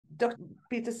Dr.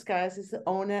 Peter Skies is the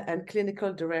owner and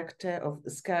clinical director of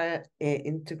Sky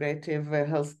Integrative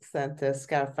Health Center,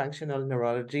 Sky Functional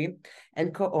Neurology,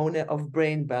 and co-owner of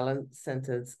Brain Balance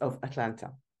Centers of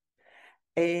Atlanta.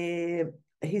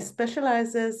 He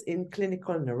specializes in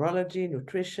clinical neurology,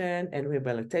 nutrition, and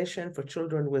rehabilitation for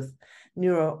children with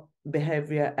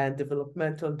neurobehavior and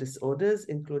developmental disorders,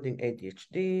 including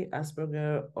ADHD,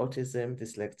 Asperger, autism,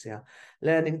 dyslexia,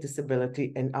 learning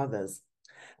disability, and others.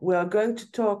 We are going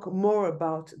to talk more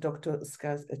about Dr.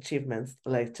 Skye's achievements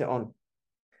later on.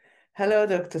 Hello,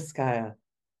 Dr. Skye.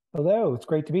 Hello, it's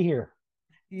great to be here.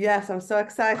 Yes, I'm so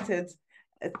excited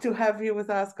to have you with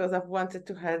us because I've wanted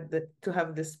to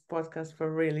have this podcast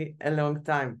for really a long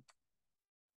time.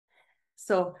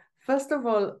 So, first of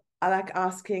all, I like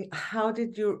asking, how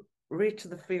did you reach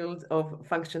the field of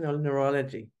functional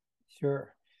neurology?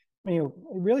 Sure. It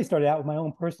really started out with my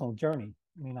own personal journey.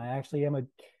 I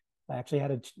actually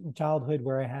had a childhood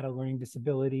where I had a learning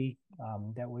disability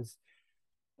that was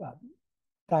uh,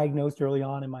 diagnosed early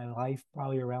on in my life,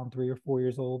 probably around 3 or 4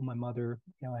 years old. My mother,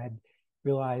 had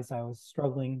realized I was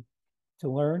struggling to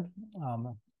learn.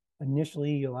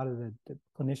 Initially, a lot of the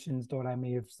clinicians thought I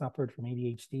may have suffered from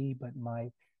ADHD, but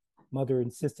my mother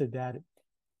insisted that it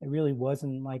really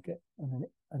wasn't like an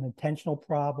intentional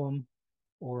problem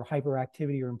or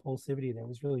hyperactivity or impulsivity. That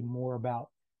was really more about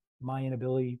my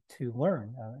inability to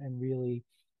learn,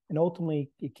 and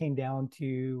ultimately it came down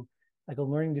to like a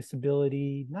learning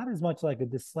disability, not as much like a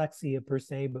dyslexia per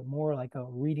se, but more like a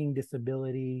reading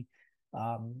disability,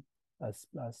 um, a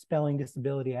spelling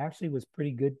disability. I actually was pretty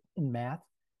good in math,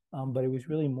 but it was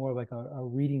really more like a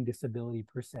reading disability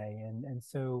per se. And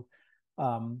so,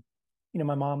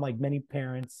 my mom, like many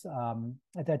parents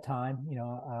at that time,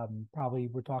 probably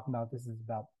we're talking about this is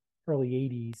about early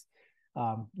 80s,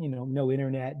 no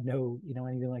internet, no,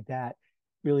 anything like that.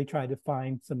 Really tried to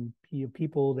find some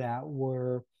people that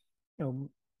were,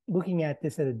 looking at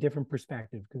this at a different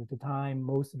perspective, because at the time,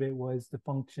 most of it was the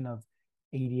function of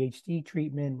ADHD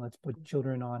treatment. Let's put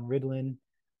children on Ritalin.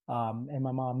 And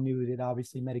my mom knew that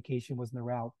obviously medication wasn't the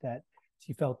route that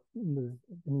she felt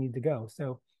needed to go.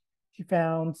 So she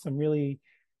found some really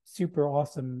super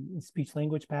awesome speech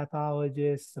language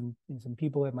pathologists, some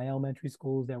people at my elementary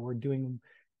schools that were doing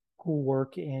cool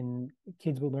work in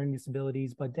kids with learning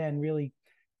disabilities, but then really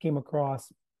came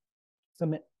across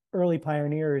some early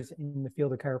pioneers in the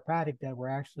field of chiropractic that were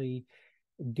actually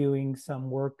doing some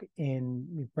work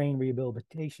in brain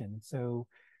rehabilitation. So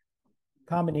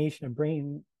combination of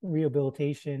brain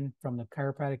rehabilitation from the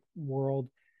chiropractic world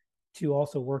to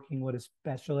also working with a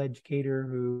special educator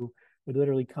who would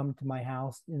literally come to my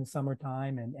house in the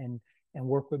summertime and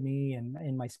work with me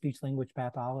and my speech language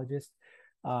pathologist.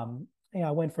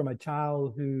 I went from a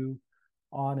child who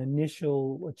on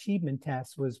initial achievement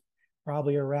tests was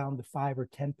probably around the 5 or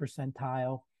 10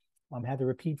 percentile, had to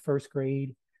repeat first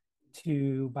grade,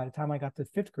 to by the time I got to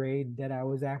fifth grade, that I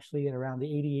was actually at around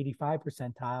the 85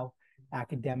 percentile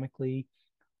academically.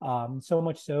 So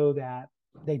much so that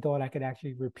they thought I could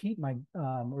actually repeat my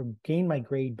or gain my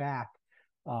grade back.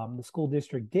 The school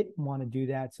district didn't want to do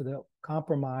that. So the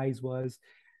compromise was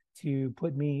to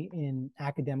put me in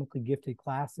academically gifted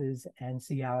classes and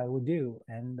see how I would do.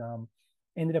 And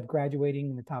ended up graduating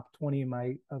in the top 20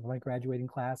 of my graduating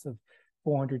class of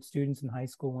 400 students in high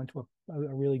school. Went to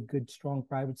a really good, strong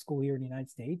private school here in the United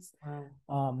States.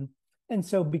 Wow. And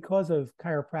so because of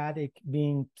chiropractic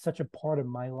being such a part of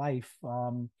my life,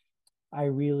 I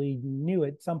really knew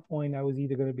at some point I was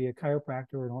either going to be a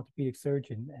chiropractor or an orthopedic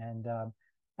surgeon. And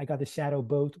I got to shadow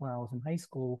both when I was in high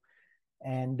school.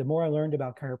 And the more I learned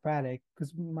about chiropractic,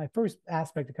 because my first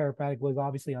aspect of chiropractic was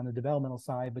obviously on the developmental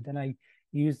side, but then I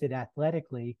used it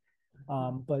athletically.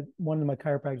 But one of my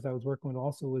chiropractors I was working with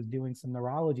also was doing some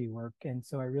neurology work. And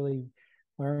so I really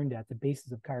learned that the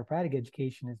basis of chiropractic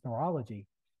education is neurology.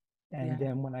 And Yeah.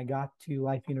 then when I got to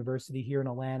Life University here in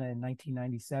Atlanta in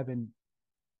 1997,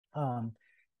 um,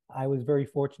 I was very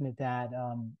fortunate that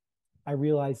I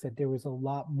realized that there was a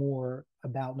lot more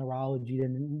about neurology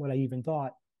than what I even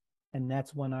thought. And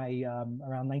that's when I,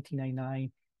 around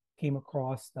 1999, came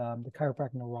across the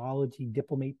chiropractic neurology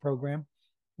diplomate program.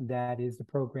 That is the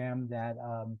program that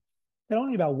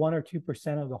only about 1 or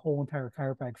 2% of the whole entire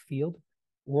chiropractic field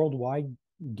worldwide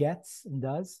gets and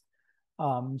does.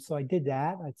 So I did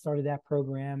that. I started that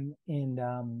program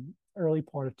in early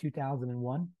part of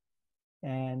 2001.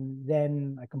 And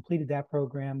then I completed that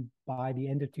program by the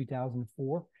end of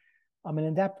 2004. And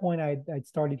at that point, I'd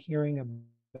started hearing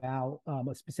about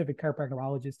a specific chiropractic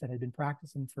neurologist that had been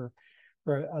practicing for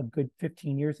a good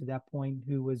 15 years at that point,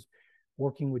 who was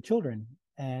working with children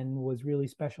and was really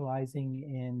specializing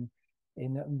in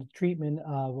in the treatment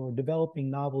of or developing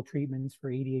novel treatments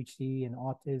for ADHD and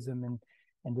autism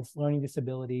and this learning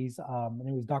disabilities. And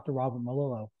it was Dr. Robert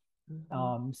Melillo.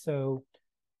 So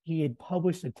he had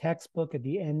published a textbook at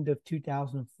the end of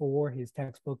 2004, his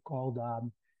textbook called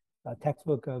a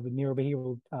textbook of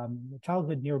neurobehavioral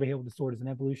childhood neurobehavioral disorders, an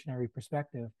evolutionary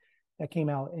perspective, that came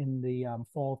out in the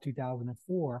fall of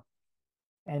 2004.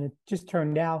 And it just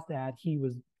turned out that he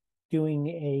was doing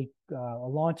a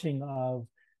launching of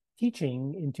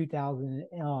teaching in 2000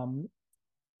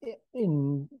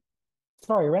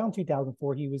 around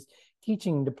 2004. He was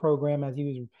teaching the program as he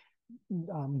was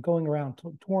going around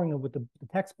touring with the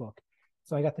textbook.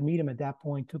 So I got to meet him at that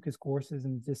point, took his courses,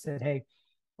 and just said, hey,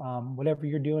 whatever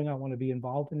you're doing, I want to be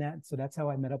involved in that. So that's how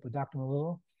I met up with Dr.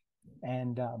 Melillo.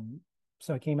 And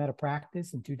so I came out of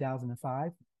practice in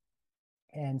 2005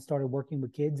 and started working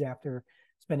with kids after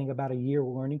spending about a year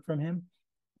learning from him.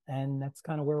 And that's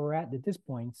kind of where we're at this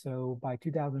point. So by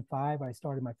 2005, I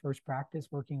started my first practice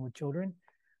working with children.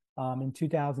 In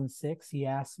 2006, he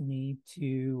asked me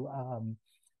to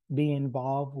be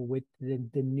involved with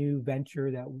the new venture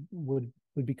that would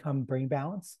become Brain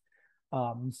Balance.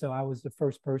 So I was the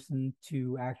first person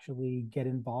to actually get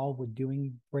involved with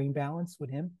doing Brain Balance with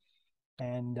him.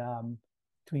 And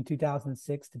between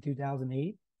 2006 to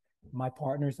 2008, my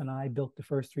partners and I built the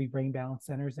first 3 Brain Balance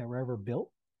centers that were ever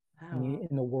built in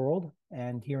the world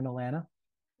and here in Atlanta.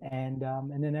 And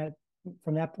then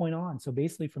from that point on, so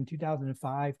basically from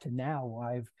 2005 to now,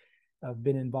 I've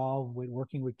been involved with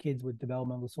working with kids with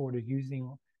developmental disorders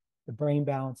using the Brain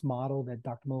Balance model that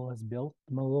Dr. Melillo has built,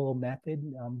 the Melillo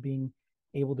method, being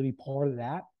able to be part of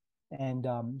that. And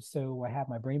so I have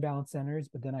my Brain Balance centers,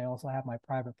 but then I also have my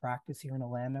private practice here in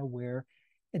Atlanta, where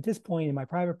at this point in my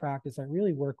private practice, I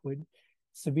really work with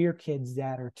severe kids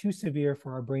that are too severe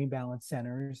for our Brain Balance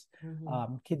centers,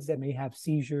 kids that may have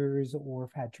seizures or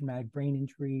have had traumatic brain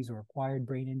injuries or acquired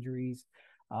brain injuries,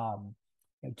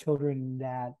 children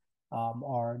that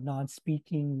are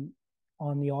non-speaking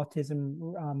on the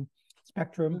autism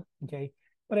spectrum, okay?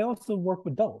 But I also work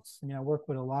with adults. I work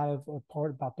with a lot of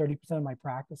about 30% of my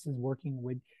practice is working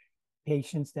with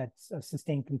patients that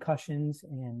sustain concussions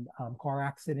and car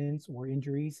accidents or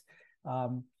injuries.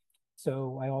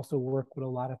 So I also work with a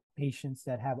lot of patients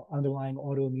that have underlying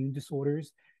autoimmune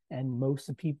disorders. And most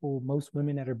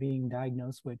women that are being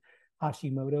diagnosed with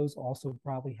Hashimoto's also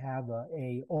probably have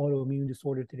a autoimmune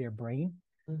disorder to their brain.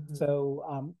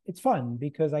 So it's fun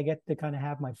because I get to kind of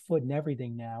have my foot in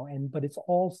everything now, but it's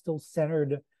all still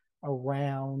centered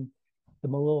around the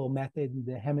Melillo method,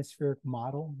 the hemispheric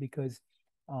model, because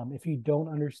if you don't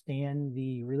understand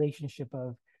the relationship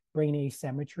of brain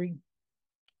asymmetry,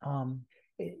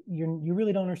 you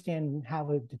really don't understand how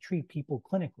to treat people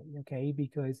clinically, okay?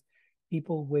 Because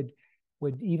people with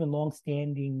even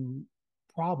long-standing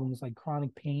problems like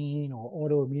chronic pain or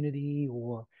autoimmunity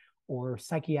or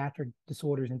psychiatric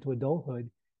disorders into adulthood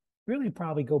really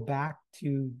probably go back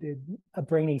to a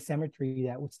brain asymmetry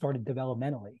that was started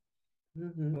developmentally.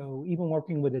 So even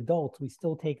working with adults, we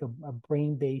still take a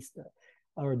brain-based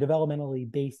or developmentally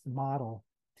based model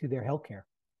to their healthcare.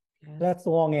 Yes. That's the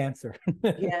long answer.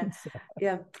 Yeah,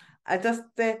 yeah. I just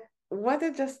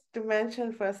wanted just to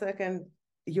mention for a second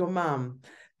your mom,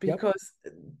 because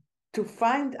to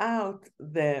find out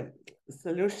the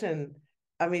solution,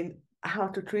 I mean, how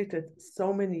to treat it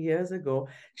so many years ago,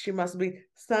 she must be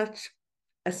such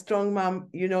a strong mom,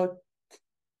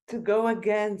 to go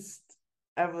against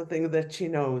everything that she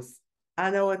knows.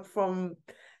 I know it from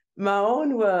my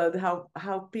own world,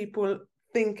 how people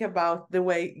think about the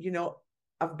way,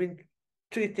 I've been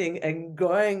treating and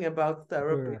going about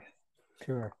therapy.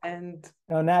 Sure. And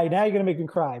now you're gonna make me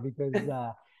cry because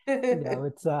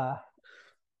it's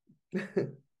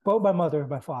both my mother and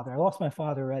my father. I lost my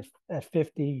father at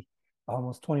 50,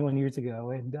 almost 21 years ago,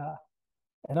 and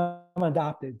I'm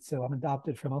adopted. So I'm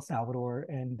adopted from El Salvador,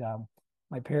 and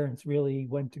my parents really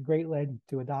went to great lengths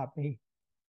to adopt me.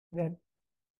 And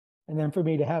then for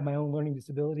me to have my own learning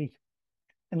disability,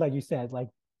 and like you said, like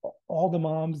all the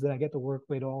moms that I get to work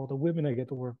with, all the women I get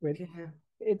to work with,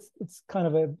 it's kind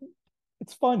of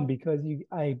it's fun because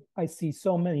I see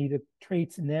so many of the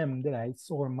traits in them that I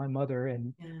saw in my mother,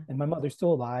 and my mother's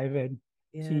still alive, and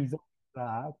she's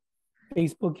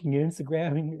Facebooking and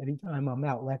Instagramming anytime I'm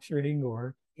out lecturing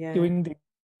or doing the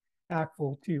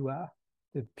impactful to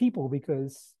people,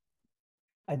 because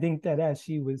I think that as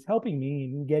she was helping me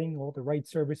and getting all the right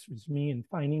services for me and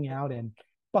finding out and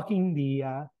bucking the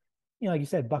like you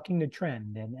said, bucking the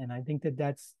trend, and I think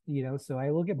that's so I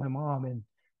look at my mom and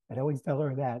I'd always tell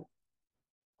her that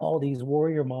all these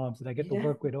warrior moms that I get to Yeah.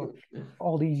 work with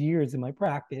all these years in my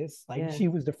practice. Like Yes. she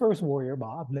was the first warrior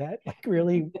mom that like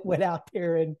really went out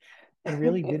there and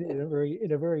really did it in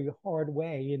a very hard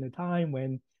way in a time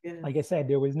when, Yes. like I said,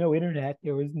 there was no internet,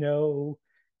 there was no,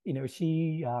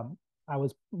 she I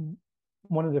was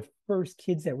one of the first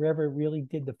kids that ever really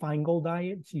did the Feingold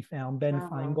diet. She found Ben Uh-huh.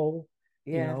 Feingold,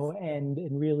 Yes.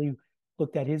 and really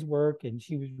looked at his work, and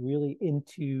she was really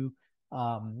into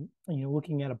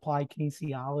looking at applied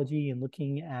kinesiology and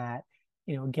looking at,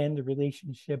 again, the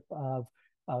relationship of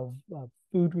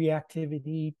food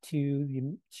reactivity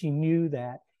to she knew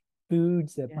that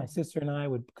foods that my Yes. sister and I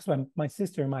would, because my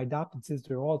sister and my adopted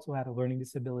sister also had a learning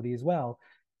disability as well.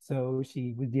 So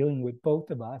she was dealing with both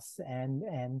of us,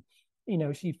 and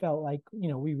she felt like,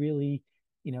 we really,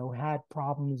 had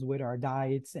problems with our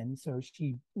diets. And so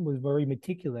she was very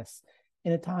meticulous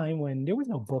in a time when there was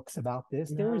no books about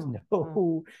this. There was No.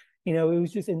 No. no, it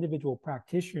was just individual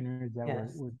practitioners that were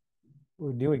Yes. were,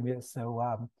 were doing this. So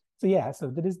yeah,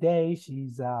 so to this day,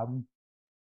 she's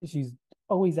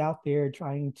always out there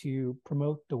trying to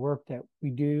promote the work that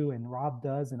we do and Rob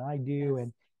does and I do, Yes.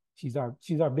 and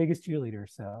she's our biggest cheerleader.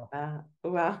 So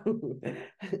Wow.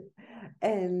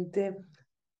 And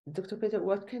Dr. Peter,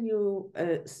 what can you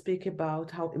speak about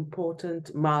how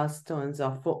important milestones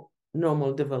are for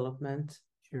normal development?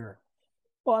 sure.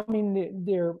 Well, I mean,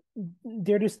 they're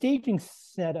the staging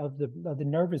set of the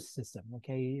nervous system.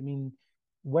 Okay, I mean,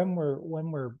 when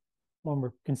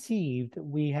we're conceived,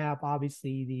 we have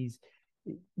obviously these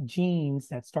genes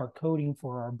that start coding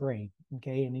for our brain.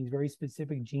 Okay, and these very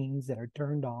specific genes that are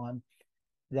turned on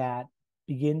that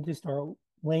begin to start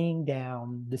laying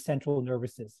down the central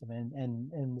nervous system,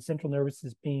 and the central nervous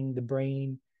system being the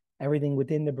brain, everything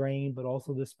within the brain, but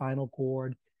also the spinal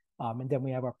cord. And then we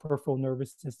have our peripheral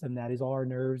nervous system, that is all our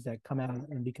nerves that come out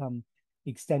and become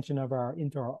the extension of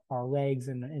into our legs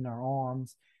and in our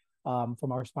arms,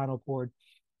 from our spinal cord.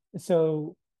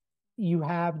 So you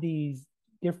have these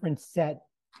different set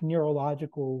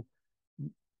neurological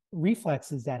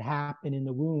reflexes that happen in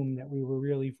the womb that we were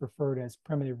really referred as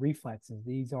primitive reflexes.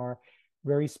 These are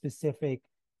very specific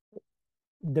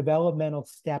developmental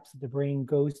steps that the brain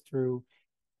goes through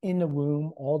in the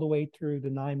womb all the way through the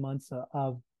 9 months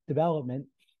of development.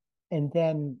 And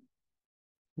then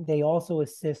they also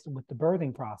assist with the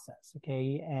birthing process.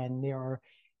 Okay. And there are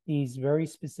these very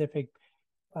specific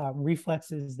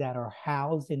reflexes that are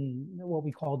housed in what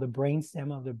we call the brain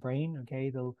stem of the brain. Okay.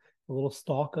 The little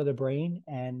stalk of the brain.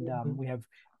 And we have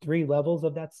 3 levels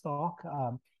of that stalk.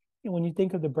 When you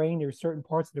think of the brain, there's certain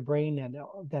parts of the brain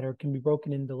that can be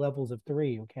broken into levels of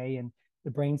 3. Okay. And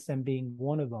the brain stem being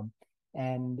one of them.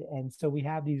 And so we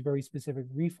have these very specific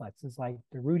reflexes, like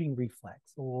the rooting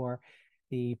reflex or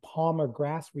the palmar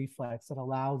grasp reflex, that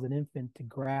allows an infant to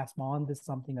grasp onto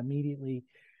something immediately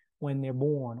when they're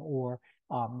born, or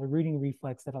the rooting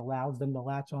reflex that allows them to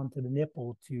latch onto the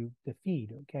nipple to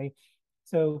feed. Okay,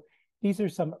 so these are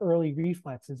some early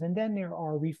reflexes, and then there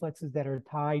are reflexes that are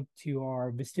tied to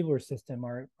our vestibular system,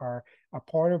 are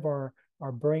part of our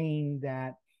brain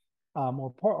that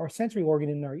our sensory organ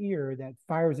in our ear that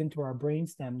fires into our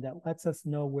brainstem, that lets us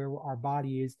know where our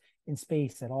body is in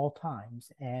space at all times.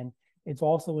 And it's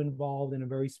also involved in a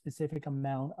very specific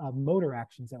amount of motor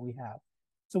actions that we have.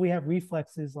 So we have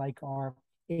reflexes like our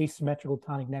asymmetrical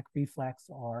tonic neck reflex,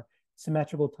 our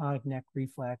symmetrical tonic neck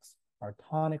reflex, our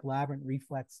tonic labyrinth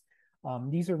reflex.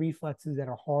 These are reflexes that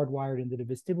are hardwired into the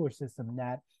vestibular system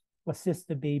that assist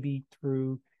the baby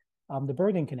through the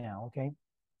birthing canal. Okay.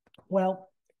 Well,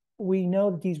 we know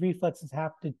that these reflexes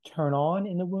have to turn on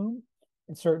in the womb,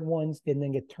 and certain ones can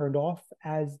then get turned off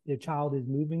as the child is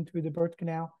moving through the birth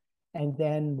canal. And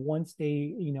then once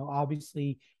they,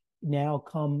 obviously now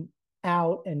come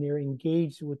out and they're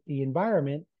engaged with the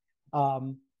environment,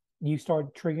 you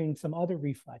start triggering some other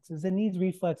reflexes. And these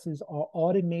reflexes are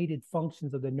automated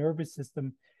functions of the nervous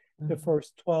system the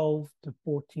first 12 to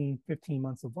 14, 15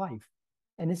 months of life.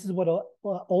 And this is what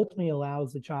ultimately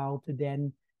allows the child to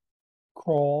then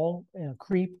crawl,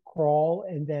 creep, crawl,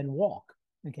 and then walk.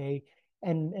 Okay.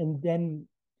 And then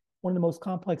one of the most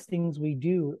complex things we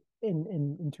do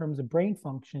in terms of brain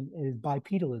function is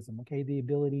bipedalism. Okay. The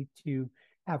ability to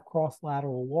have cross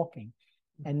lateral walking.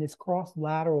 And this cross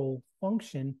lateral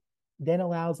function then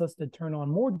allows us to turn on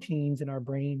more genes in our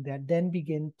brain that then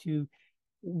begin to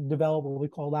develop what we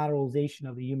call lateralization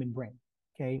of the human brain.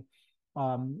 Okay.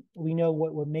 We know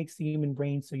what makes the human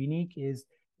brain so unique is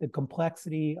the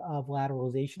complexity of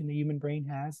lateralization the human brain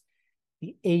has,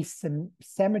 the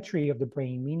asymmetry of the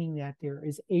brain, meaning that there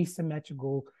is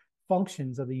asymmetrical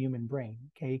functions of the human brain.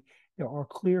 Okay. There are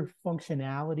clear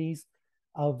functionalities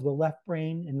of the left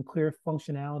brain and clear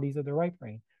functionalities of the right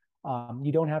brain.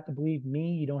 You don't have to believe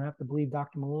me. You don't have to believe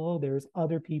Dr. Melillo. There's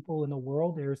other people in the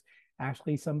world. There's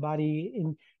actually somebody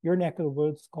in your neck of the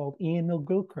woods called Ian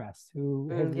McGilchrist, who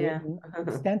has Yeah. written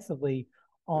extensively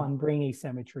on brain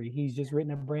asymmetry. He's just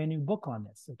written a brand new book on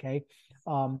this. Okay.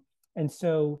 And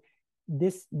so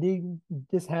this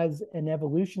has an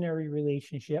evolutionary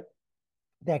relationship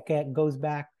that goes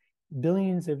back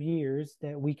billions of years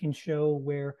that we can show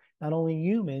where not only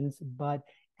humans, but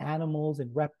animals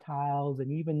and reptiles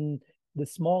and even the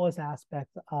smallest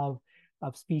aspect of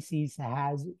species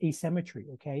has asymmetry.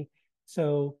 Okay.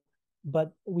 So,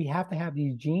 but we have to have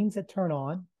these genes that turn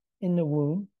on in the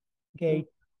womb. Okay.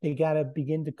 They got to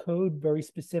begin to code very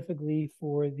specifically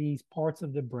for these parts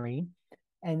of the brain.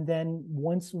 And then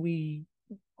once we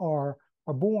are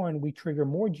born, we trigger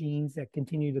more genes that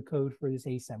continue to code for this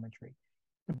asymmetry.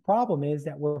 The problem is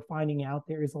that we're finding out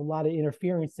there is a lot of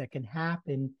interference that can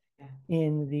happen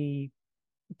in the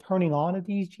turning on of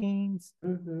these genes,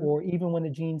 or even when the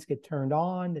genes get turned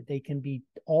on, that they can be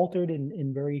altered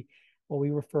in very what we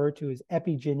refer to as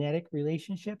epigenetic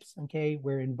relationships, okay,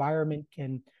 where environment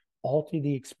can alter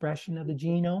the expression of the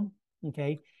genome,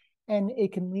 okay, and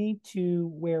it can lead to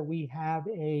where we have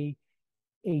a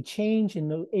change in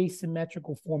the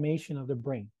asymmetrical formation of the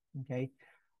brain, okay.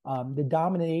 The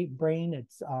dominant brain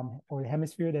that's or the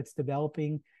hemisphere that's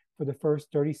developing for the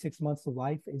first 36 months of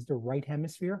life is the right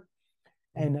hemisphere.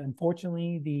 And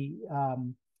unfortunately,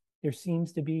 there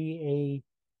seems to be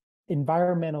a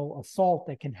environmental assault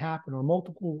that can happen, or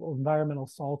multiple environmental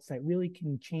assaults that really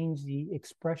can change the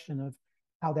expression of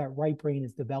how that right brain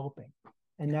is developing.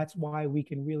 And that's why we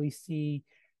can really see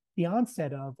the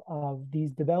onset of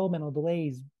these developmental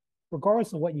delays,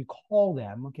 regardless of what you call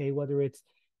them, okay, whether it's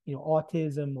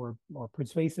autism or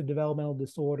persuasive developmental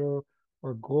disorder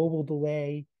or global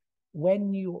delay.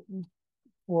 When you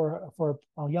for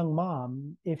a young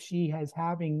mom, if she has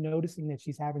noticing that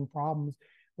she's having problems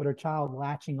with her child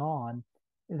latching on,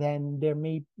 then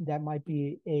that might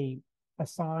be a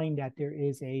sign that there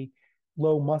is a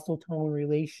low muscle tone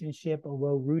relationship, a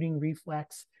low rooting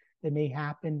reflex that may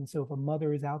happen. So if a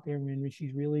mother is out there and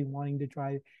she's really wanting to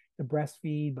try to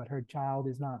breastfeed, but her child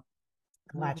is not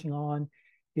latching on,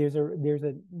 there's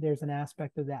an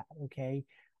aspect of that. Okay.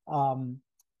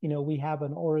 We have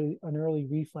an early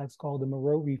reflex called the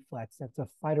Moreau reflex. That's a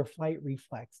fight or flight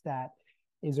reflex that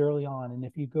is early on. And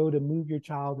if you go to move your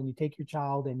child and you take your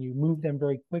child and you move them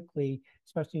very quickly,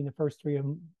 especially in the first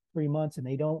three months, and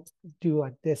they don't do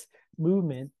like this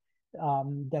movement,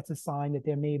 that's a sign that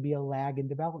there may be a lag in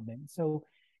development. So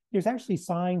there's actually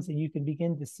signs that you can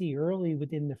begin to see early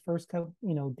within the first couple,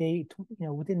 day,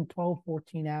 within 12,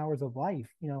 14 hours of life,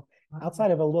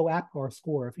 outside of a low APGAR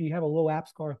score. If you have a low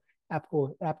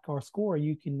APGAR score,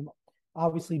 you can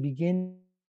obviously begin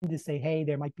to say, hey,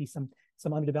 there might be some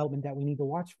underdevelopment that we need to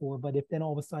watch for. But if then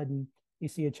all of a sudden you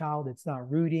see a child that's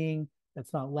not rooting,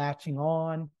 that's not latching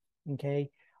on, okay,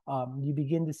 you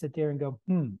begin to sit there and go,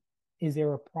 is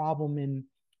there a problem in,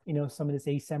 some of this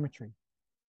asymmetry?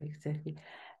 Exactly.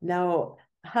 Now,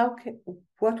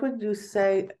 what would you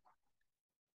say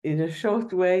in a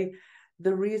short way,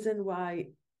 the reason why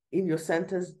in your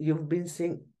centers you've been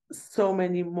seeing so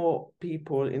many more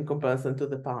people in comparison to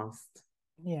the past?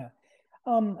 Yeah.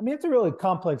 It's a really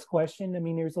complex question.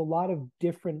 There's a lot of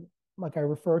different, like I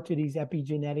refer to these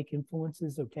epigenetic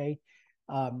influences, okay?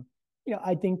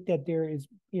 I think that there is,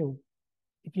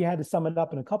 if you had to sum it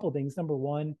up in a couple of things, number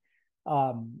one,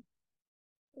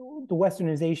 the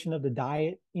westernization of the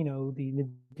diet, the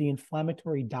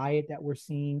inflammatory diet that we're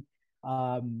seeing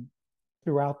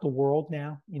throughout the world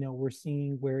now. We're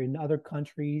seeing where in other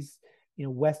countries,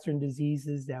 Western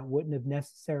diseases that wouldn't have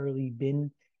necessarily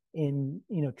been in,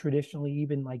 traditionally,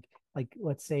 even like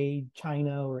let's say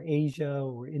China or Asia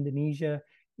or Indonesia,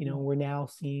 we're now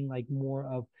seeing like more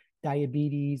of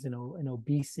diabetes and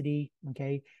obesity.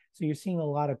 Okay. So you're seeing a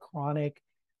lot of chronic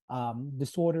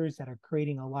disorders that are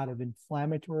creating a lot of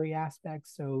inflammatory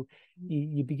aspects. So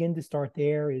you begin to start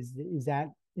there. Is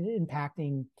that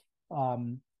impacting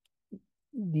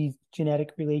these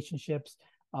genetic relationships?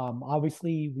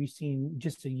 Obviously, we've seen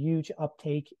just a huge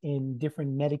uptake in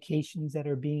different medications that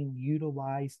are being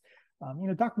utilized.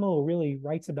 Dr. Melillo really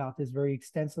writes about this very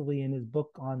extensively in his book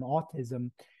on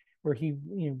autism, where he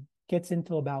gets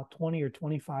into about 20 or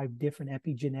 25 different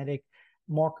epigenetic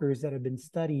markers that have been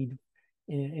studied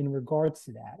in regards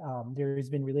to that. There has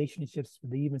been relationships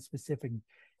with even specific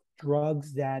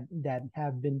drugs that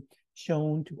have been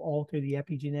shown to alter the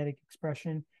epigenetic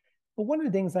expression. But one of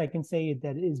the things I can say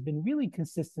that has been really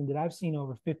consistent that I've seen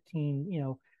over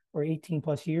 15, or 18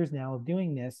 plus years now of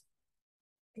doing this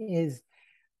is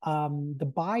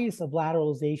the bias of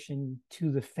lateralization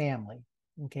to the family.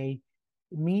 okay?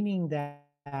 Meaning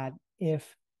that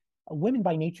if women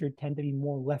by nature tend to be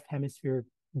more left hemisphere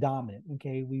dominant,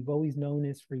 okay? We've always known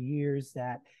this for years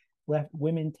that left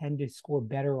women tend to score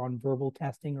better on verbal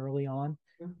testing early on,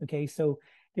 okay? So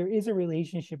there is a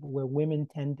relationship where women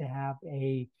tend to have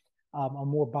a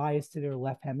more bias to their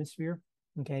left hemisphere,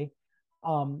 okay?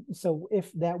 So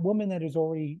if that woman that is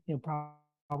already,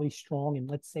 probably strong in,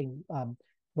 let's say,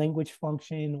 language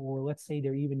function, or let's say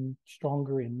they're even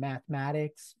stronger in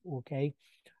mathematics, okay,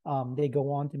 they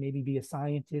go on to maybe be a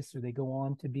scientist, or they go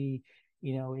on to be,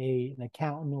 an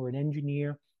accountant or an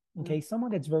engineer, okay,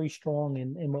 someone that's very strong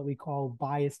in what we call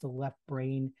bias to left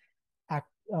brain act,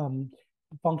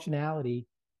 functionality,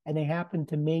 and they happen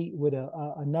to mate with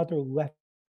another left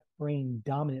brain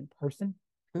dominant person,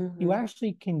 you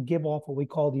actually can give off what we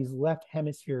call these left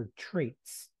hemisphere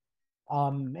traits.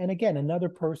 And again, another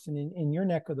person in your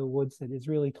neck of the woods that has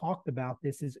really talked about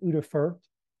this is Uta Firth,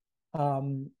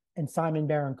 and Simon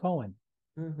Baron-Cohen.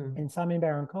 And Simon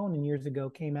Baron-Cohen years ago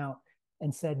came out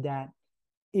and said that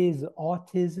is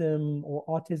autism or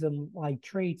autism-like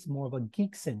traits more of a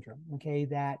geek syndrome, okay?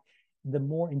 That the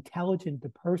more intelligent the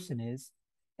person is,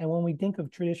 and when we think of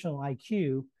traditional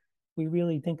IQ, we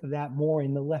really think of that more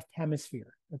in the left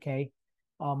hemisphere, okay?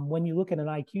 When you look at an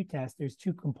IQ test, there's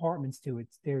two compartments to it.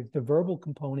 There's the verbal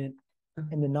component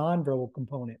and the nonverbal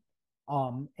component.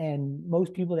 And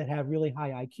most people that have really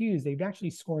high IQs, they're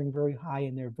actually scoring very high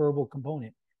in their verbal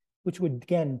component, which would,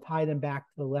 again, tie them back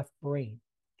to the left brain,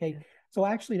 okay? So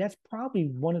actually, that's probably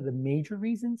one of the major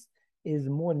reasons, is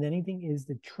more than anything, is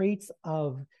the traits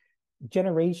of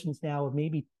generations now of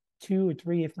maybe 2 or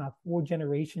 3, if not 4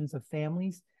 generations of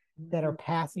families that are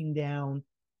passing down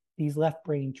these left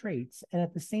brain traits. And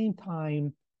at the same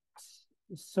time,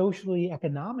 socially,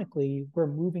 economically, we're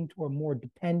moving to a more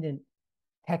dependent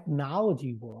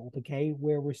technology world, okay,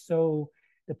 where we're so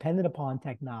dependent upon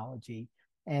technology.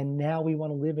 And now we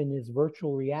want to live in this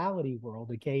virtual reality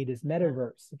world, okay, this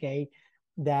metaverse, okay,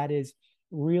 that is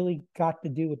really got to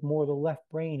do with more of the left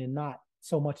brain and not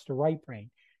so much the right brain.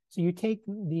 So you take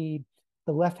the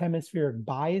left hemispheric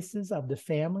biases of the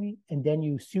family, and then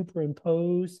you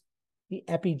superimpose the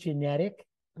epigenetic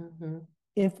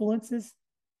influences.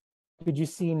 Could you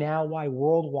see now why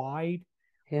worldwide,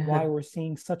 why we're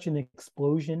seeing such an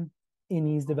explosion in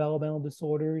these developmental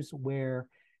disorders, where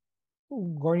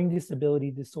learning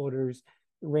disability disorders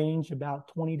range about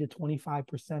 20 to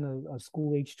 25% of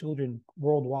school-age children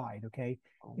worldwide, okay?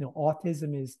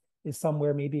 Autism is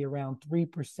somewhere maybe around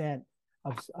 3%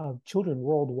 of children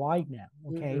worldwide now,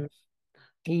 okay?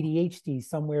 ADHD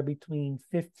somewhere between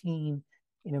 15,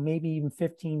 maybe even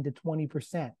 15 to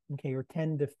 20%, okay, or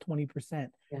 10 to 20%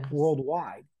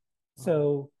 worldwide.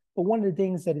 So, but one of the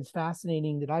things that is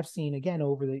fascinating that I've seen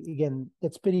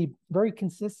that's pretty very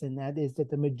consistent, that is that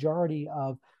the majority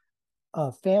of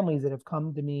families that have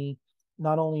come to me,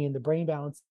 not only in the brain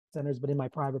balance centers, but in my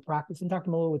private practice, and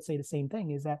Dr. Miller would say the same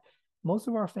thing, is that most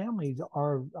of our families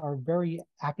are very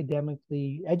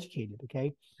academically educated,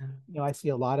 okay? I see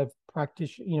a lot of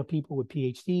practitioners, people with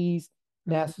PhDs,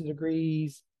 master's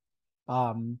degrees,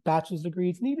 bachelor's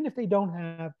degrees, and even if they don't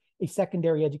have a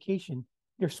secondary education,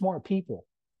 they're smart people,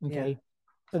 okay?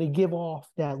 So they give off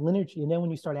that lineage. And then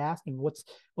when you start asking,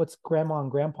 what's grandma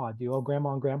and grandpa do? Oh,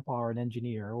 grandma and grandpa are an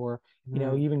engineer, or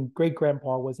even great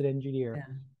grandpa was an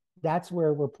engineer. That's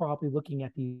where we're probably looking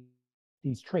at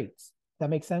these traits. That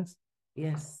makes sense?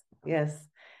 Yes.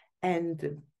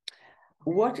 And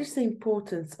what is the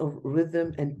importance of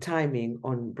rhythm and timing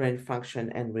on brain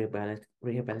function and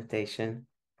rehabilitation?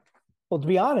 Well, to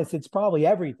be honest, it's probably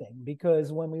everything,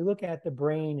 because when we look at the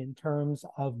brain in terms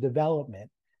of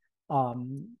development,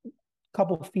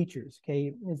 couple of features,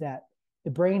 okay, is that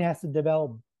the brain has to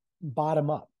develop bottom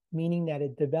up, meaning that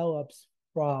it develops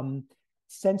from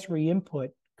sensory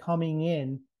input coming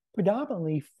in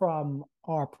predominantly from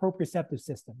our proprioceptive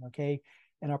system, okay?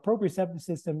 And our proprioceptive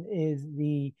system is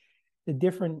the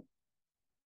different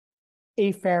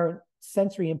afferent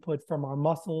sensory input from our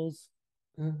muscles,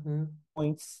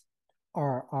 joints,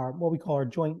 our what we call our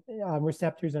joint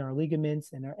receptors, and our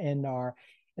ligaments, and our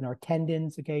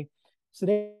tendons, okay? So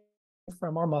they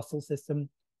from our muscle system,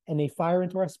 and they fire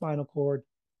into our spinal cord,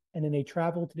 and then they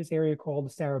travel to this area called the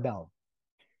cerebellum.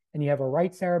 And you have a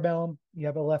right cerebellum, you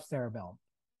have a left cerebellum.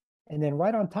 And then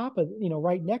right on top of,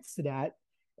 right next to that,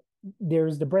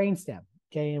 there's the brainstem,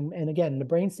 okay? And again, the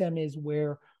brainstem is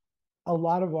where a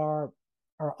lot of our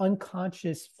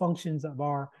unconscious functions of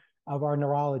our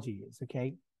neurology is,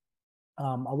 okay?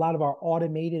 A lot of our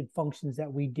automated functions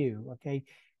that we do, okay?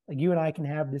 Like you and I can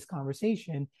have this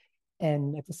conversation,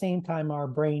 and at the same time, our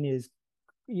brain is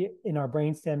in our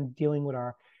brainstem dealing with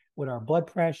our with our blood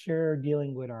pressure,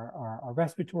 dealing with our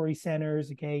respiratory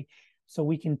centers, okay? So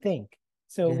we can think.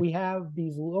 So Yeah. we have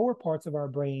these lower parts of our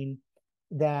brain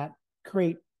that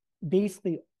create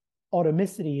basically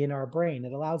automicity in our brain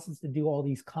that allows us to do all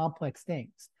these complex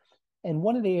things. And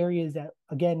one of the areas that,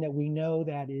 again, that we know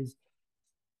that is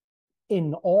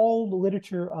in all the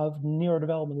literature of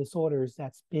neurodevelopmental disorders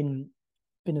that's been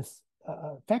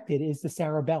affected is the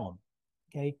cerebellum.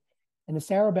 Okay, and the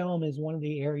cerebellum is one of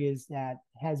the areas that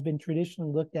has been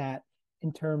traditionally looked at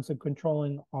in terms of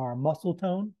controlling our muscle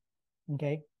tone.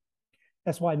 Okay,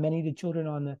 that's why many of the children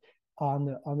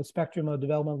on the spectrum of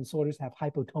developmental disorders have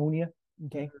hypotonia.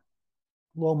 Okay,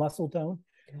 low muscle tone.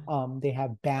 They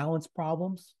have balance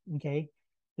problems. Okay,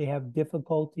 they have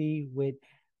difficulty with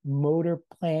motor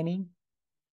planning,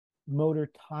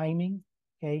 motor timing,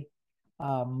 okay,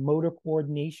 motor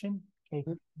coordination, okay.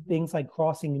 Mhm. Things like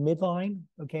crossing the midline,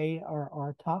 okay,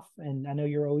 are tough, and I know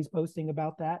you're always posting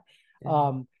about that.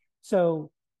 Yeah.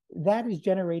 So that is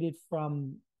generated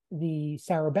from the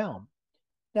cerebellum.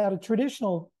 Now, the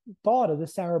traditional thought of the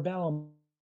cerebellum,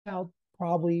 about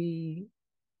probably,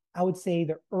 I would say,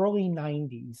 the early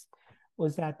 90s,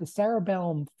 was that the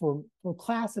cerebellum for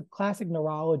classic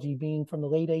neurology, being from the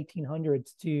late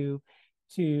 1800s to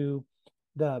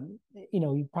the,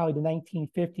 probably the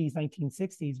 1950s,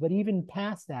 1960s, but even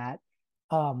past that,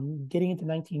 getting into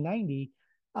 1990,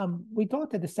 we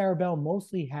thought that the cerebellum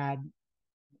mostly had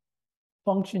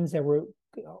functions that were,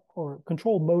 or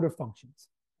controlled motor functions.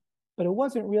 But it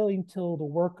wasn't really until the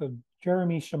work of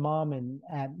Jeremy Schmamann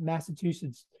at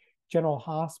Massachusetts General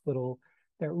Hospital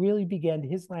that really began,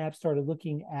 his lab started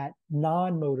looking at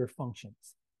non-motor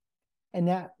functions. And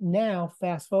that now,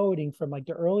 fast forwarding from like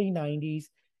the early 90s,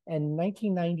 and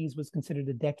 1990s was considered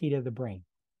the decade of the brain.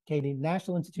 Okay, the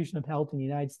National Institute of Health in the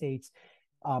United States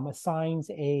assigns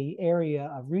a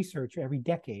area of research every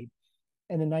decade.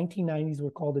 And the 1990s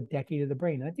were called the decade of the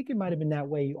brain. And I think it might have been that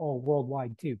way all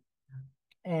worldwide too.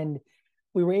 And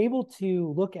we were able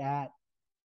to look at,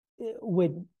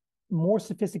 with more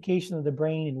sophistication of the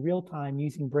brain in real time,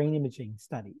 using brain imaging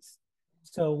studies.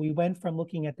 So we went from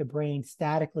looking at the brain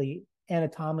statically,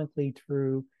 anatomically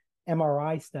through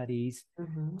MRI studies,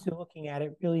 Mm-hmm. to looking at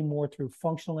it really more through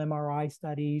functional MRI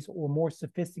studies or more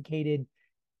sophisticated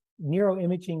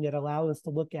neuroimaging that allowed us to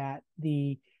look at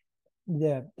the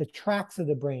tracks of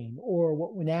the brain, or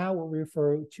what we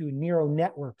refer to neural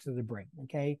networks of the brain.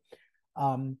 Okay.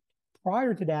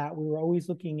 Prior to that, we were always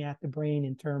looking at the brain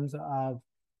in terms of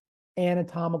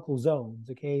anatomical zones.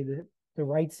 Okay, the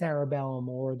right cerebellum,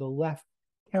 or the left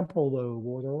temporal lobe,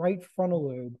 or the right frontal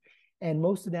lobe, and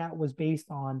most of that was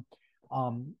based on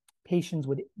patients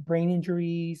with brain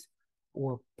injuries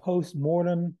or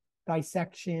post-mortem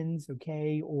dissections.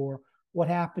 Okay, or what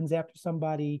happens after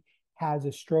somebody has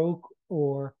a stroke,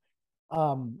 or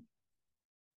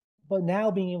but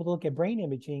now, being able to look at brain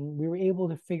imaging, we were able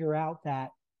to figure out that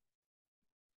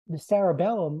the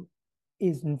cerebellum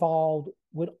is involved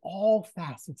with all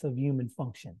facets of human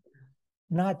function,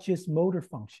 not just motor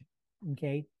function.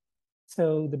 Okay.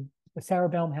 So the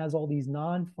cerebellum has all these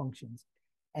non-functions,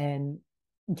 and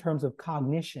in terms of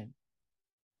cognition,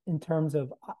 in terms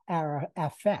of our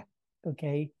affect.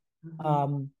 Okay.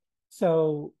 Mm-hmm.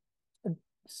 So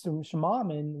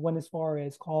Schmamann went as far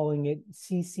as calling it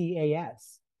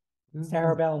CCAS, Mm-hmm.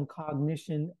 cerebellum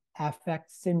cognition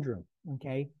affect syndrome.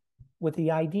 Okay, with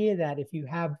the idea that if you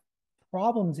have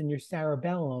problems in your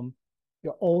cerebellum,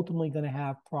 you're ultimately going to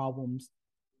have problems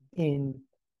in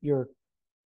your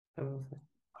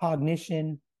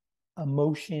cognition,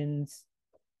 emotions.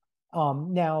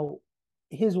 Now,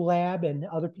 his lab and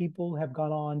other people have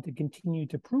gone on to continue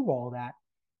to prove all that.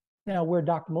 Now, where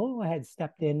Dr. Malone had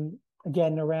stepped in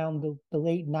again around the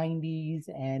late 90s,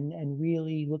 and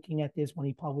really looking at this when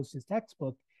he published his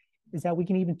textbook, is that we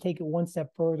can even take it one step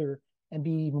further and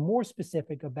be even more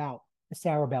specific about the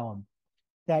cerebellum.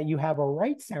 That you have a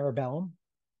right cerebellum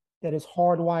that is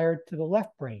hardwired to the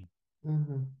left brain,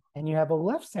 Mm-hmm. and you have a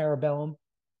left cerebellum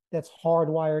that's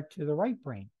hardwired to the right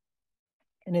brain.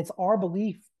 And it's our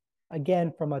belief,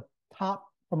 again, from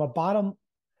a bottom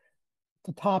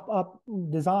to top up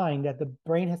design, that the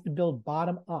brain has to build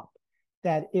bottom up.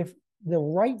 That if the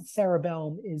right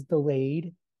cerebellum is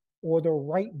delayed, or the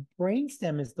right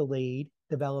brainstem is delayed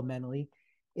developmentally,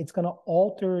 it's going to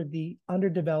alter the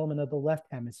underdevelopment of the left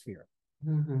hemisphere.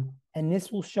 Mm-hmm. And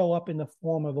this will show up in the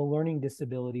form of a learning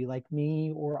disability, like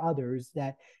me or others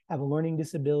that have a learning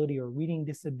disability or reading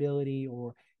disability,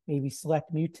 or maybe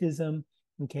select mutism,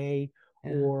 okay,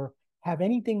 Yeah. or have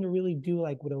anything to really do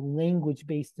like with a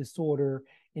language-based disorder,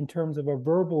 in terms of a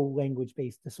verbal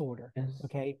language-based disorder. Yes.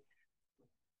 Okay.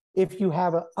 If you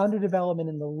have an underdevelopment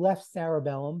in the left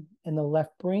cerebellum and the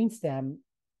left brainstem,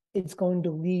 it's going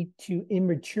to lead to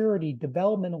immaturity,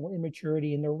 developmental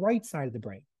immaturity in the right side of the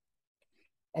brain.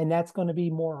 And that's going to be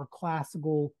more a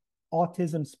classical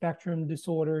autism spectrum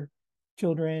disorder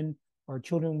children, or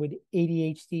children with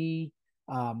ADHD,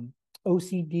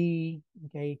 OCD,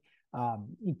 okay,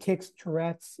 tics,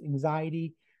 Tourette's,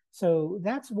 anxiety. So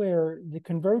that's where the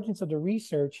convergence of the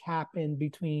research happened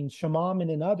between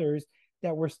Schmamann and others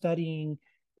that were studying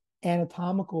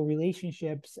anatomical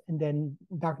relationships. And then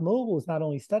Dr. Mogul was not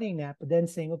only studying that, but then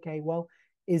saying, okay, well,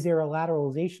 is there a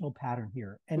lateralizational pattern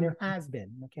here? And there has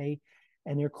been, okay?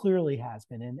 And there clearly has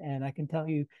been. And I can tell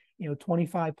you,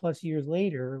 25 plus years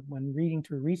later, when reading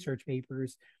through research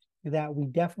papers, that we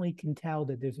definitely can tell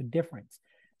that there's a difference.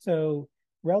 So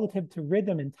relative to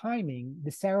rhythm and timing,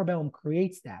 the cerebellum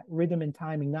creates that rhythm and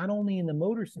timing, not only in the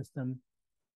motor system,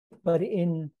 but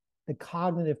in the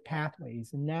cognitive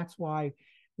pathways. And that's why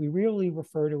we really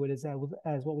refer to it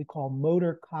as what we call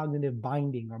motor cognitive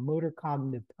binding or motor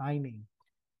cognitive timing.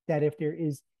 That if there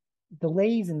is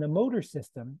delays in the motor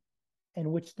system,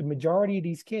 in which the majority of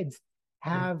these kids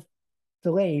have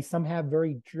delays, some have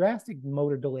very drastic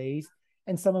motor delays,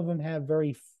 and some of them have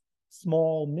very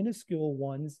small, minuscule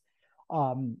ones.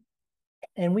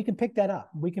 And we can pick that up.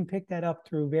 We can pick that up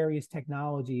through various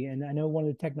technology. And I know one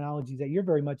of the technologies that you're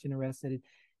very much interested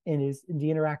in is the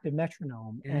interactive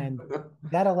metronome. Yeah. And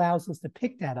that allows us to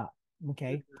pick that up,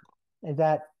 okay? And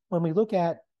that when we look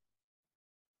at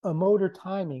a motor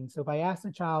timing, so if I ask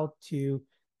the child to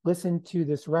listen to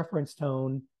this reference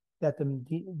tone that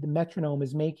the metronome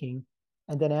is making,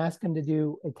 and then ask them to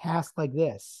do a task like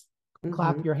this,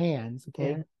 clap your hands,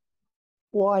 okay? Yeah.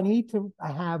 Well,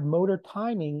 I have motor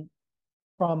timing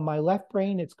from my left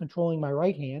brain that's controlling my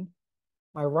right hand,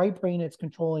 my right brain that's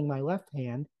controlling my left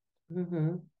hand,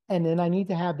 and then I need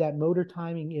to have that motor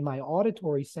timing in my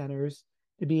auditory centers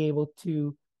to be able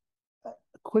to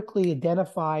quickly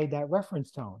identify that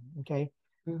reference tone, okay?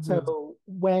 So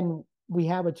when we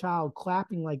have a child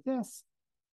clapping like this,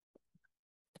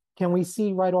 can we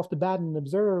see right off the bat and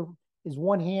observe, is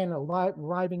one hand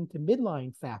arriving to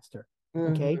midline faster,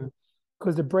 okay?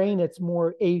 Because the brain that's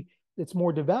more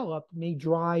developed may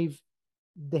drive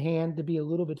the hand to be a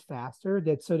little bit faster.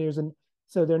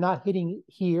 So they're not hitting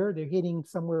here, they're hitting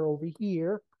somewhere over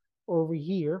here,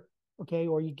 okay?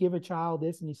 Or you give a child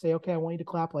this and you say, okay, I want you to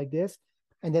clap like this,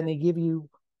 and then they give you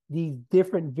these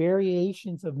different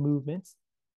variations of movements.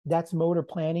 That's motor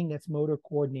planning, that's motor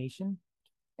coordination.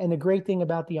 And the great thing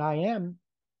about the IM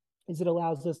is it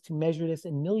allows us to measure this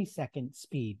in millisecond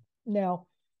speed. Now,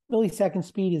 millisecond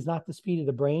speed is not the speed of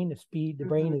the brain. The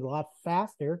brain is a lot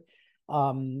faster.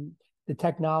 The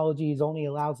technology only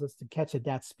allows us to catch at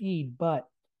that speed. But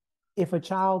if a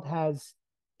child has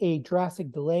a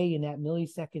drastic delay in that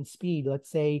millisecond speed, let's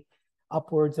say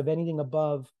upwards of anything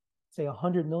above, say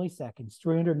 100 milliseconds,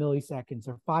 300 milliseconds,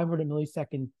 or 500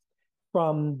 milliseconds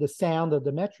from the sound of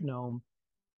the metronome,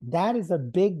 that is a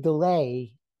big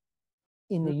delay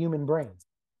in the human brain.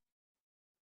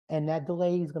 And that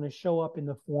delay is going to show up in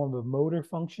the form of motor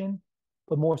function,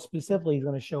 but more specifically, it's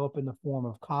going to show up in the form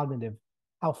of cognitive.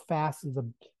 How fast is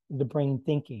the brain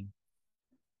thinking?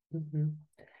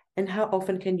 And how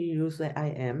often can you use the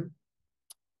IM?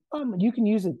 You can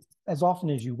use it as often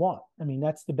as you want. I mean,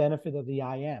 that's the benefit of the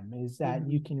IM, is that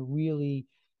you can really,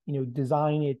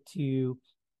 design it to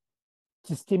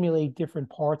stimulate different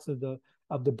parts of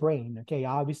the brain. Okay,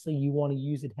 obviously you want to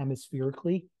use it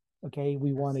hemispherically. Okay,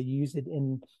 we want to use it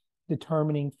in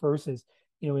determining first, as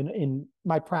in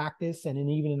my practice and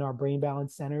even in our brain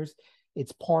balance centers,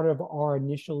 it's part of our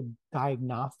initial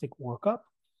diagnostic workup.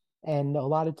 And a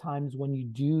lot of times when you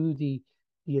do the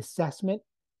assessment,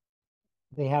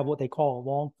 they have what they call a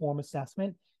long form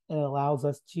assessment, and it allows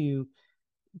us to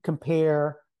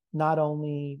compare not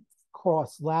only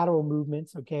cross lateral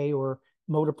movements, okay, or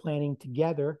motor planning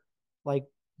together, like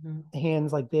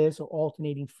hands like this or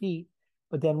alternating feet,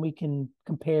 but then we can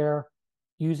compare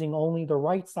using only the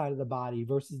right side of the body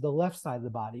versus the left side of the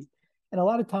body. And a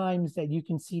lot of times that you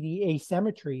can see the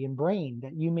asymmetry in brain,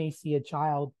 that you may see a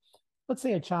child, let's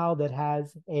say a child that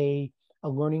has a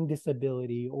learning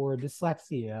disability or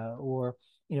dyslexia or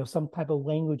some type of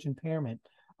language impairment.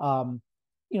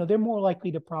 They're more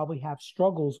likely to probably have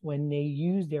struggles when they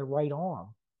use their right arm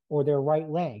or their right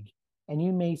leg. And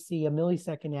you may see a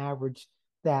millisecond average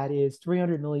that is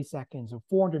 300 milliseconds or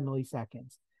 400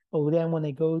 milliseconds. But then when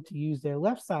they go to use their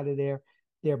left side of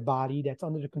their body that's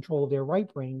under the control of their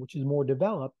right brain, which is more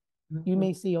developed, you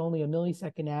may see only a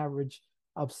millisecond average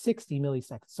of 60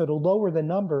 milliseconds. So the lower the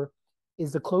number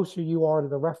is the closer you are to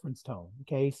the reference tone,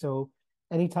 okay? So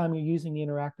anytime you're using the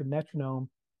interactive metronome,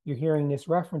 you're hearing this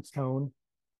reference tone,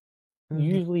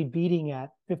 usually beating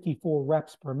at 54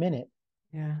 reps per minute.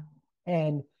 Yeah.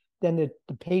 And then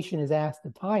the patient is asked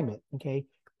to time it, okay?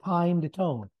 Time the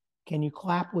tone. Can you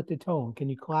clap with the tone? Can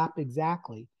you clap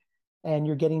exactly? And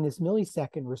you're getting this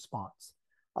millisecond response.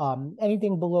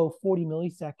 Anything below 40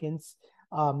 milliseconds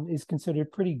is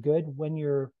considered pretty good. When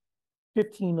you're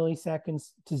 15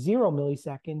 milliseconds to 0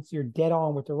 milliseconds, you're dead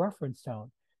on with the reference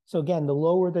tone. So again, the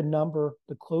lower the number,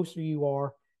 the closer you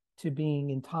are to being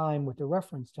in time with the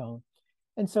reference tone.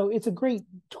 And so it's a great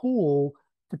tool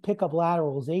to pick up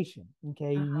lateralization.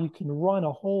 Okay. You can run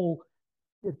a whole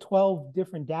 12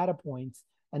 different data points.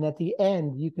 And at the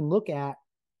end, you can look at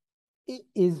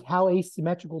is how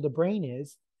asymmetrical the brain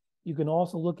is. You can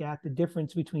also look at the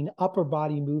difference between upper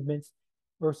body movements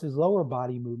versus lower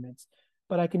body movements.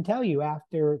 But I can tell you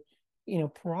after,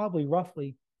 probably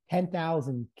roughly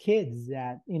 10,000 kids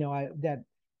that,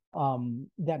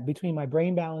 that between my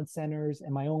brain balance centers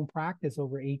and my own practice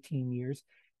over 18 years,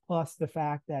 plus the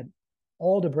fact that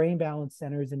all the brain balance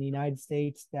centers in the United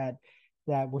States that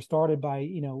were started by,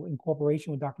 in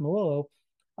cooperation with Dr. Melillo,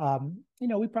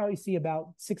 we probably see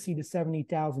about 60 to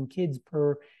 70,000 kids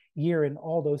per year in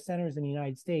all those centers in the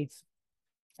United States.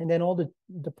 And then all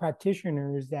the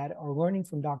practitioners that are learning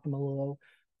from Dr. Melillo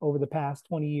over the past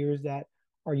 20 years that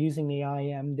are using the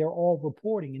IM, they're all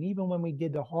reporting. And even when we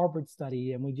did the Harvard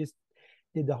study, and we just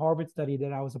did the Harvard study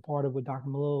that I was a part of with Dr.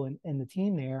 Melillo and the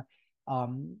team there,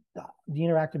 the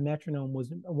interactive metronome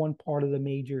was one part of the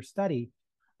major study.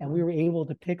 And we were able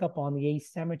to pick up on the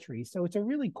asymmetry. So it's a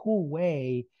really cool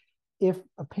way if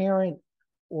a parent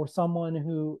or someone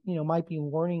who, might be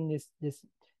learning this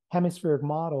hemispheric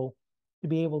model to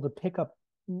be able to pick up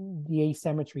the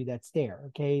asymmetry that's there,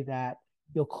 okay? That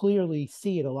you'll clearly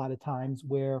see it a lot of times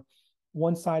where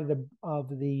one side of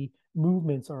the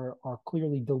movements are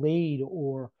clearly delayed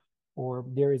or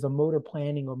there is a motor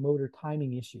planning or motor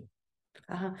timing issue.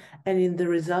 And in the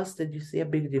results, did you see a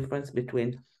big difference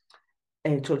between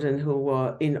children who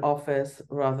were in office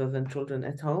rather than children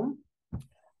at home?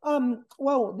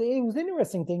 Well, it was an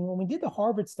interesting thing. When we did the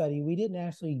Harvard study, we didn't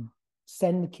actually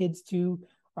send the kids to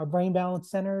our brain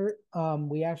balance center.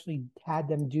 We actually had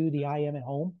them do the IM at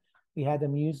home. We had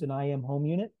them use an IM home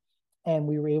unit, and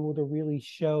we were able to really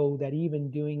show that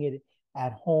even doing it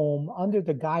at home under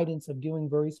the guidance of doing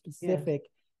very specific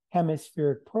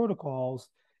hemispheric protocols,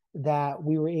 that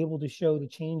we were able to show the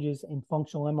changes in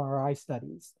functional MRI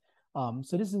studies.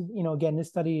 So this is, again, this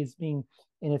study is being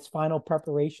in its final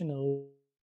preparation. It'll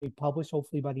be published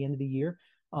hopefully by the end of the year.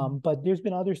 But there's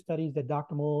been other studies that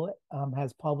Dr. Melillo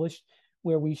has published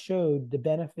where we showed the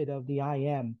benefit of the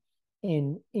IM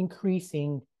in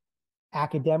increasing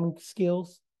academic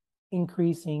skills,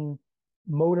 increasing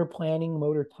motor planning,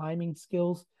 motor timing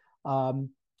skills,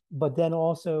 but then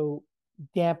also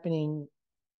dampening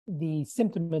the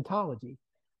symptomatology.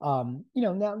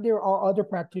 Now there are other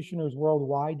practitioners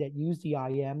worldwide that use the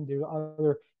IM. There are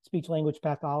other speech language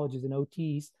pathologists and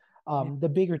OTs. The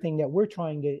bigger thing that we're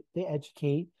trying to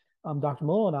educate Dr.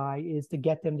 Melillo and I is to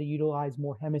get them to utilize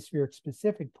more hemispheric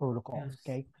specific protocols.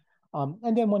 Okay.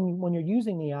 And then when you're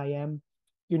using the IM,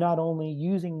 you're not only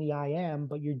using the IM,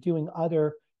 but you're doing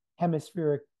other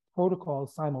hemispheric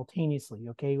protocols simultaneously.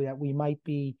 Okay. That we might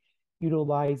be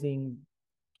utilizing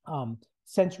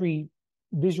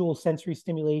visual sensory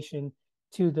stimulation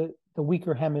to the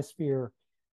weaker hemisphere.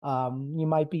 You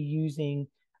might be using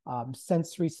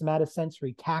sensory,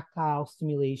 somatosensory, tactile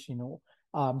stimulation or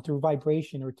through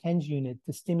vibration or TENS unit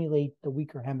to stimulate the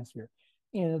weaker hemisphere.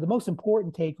 The most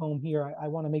important take home here, I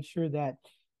want to make sure that,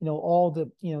 all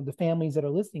the families that are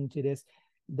listening to this,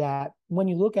 that when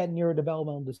you look at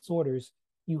neurodevelopmental disorders,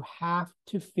 you have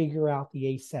to figure out the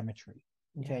asymmetry.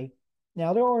 Okay.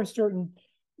 Now, there are a certain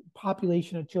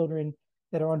population of children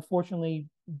that are unfortunately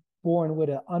born with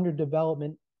an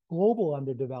global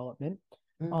underdevelopment.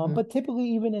 But typically,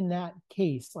 even in that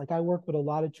case, like I work with a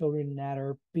lot of children that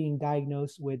are being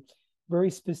diagnosed with very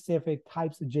specific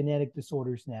types of genetic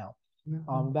disorders now.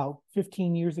 About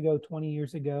 15 years ago, 20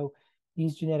 years ago,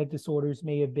 these genetic disorders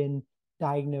may have been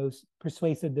diagnosed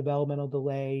persuasive developmental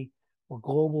delay or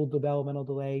global developmental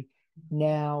delay.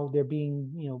 Now they're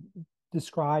being,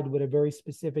 described with a very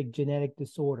specific genetic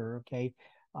disorder. Okay.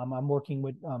 I'm working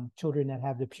with children that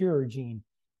have the PURE gene.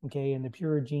 Okay. And the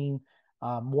PURE gene,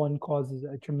 one causes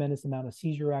a tremendous amount of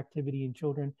seizure activity in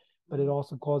children, but it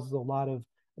also causes a lot of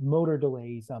motor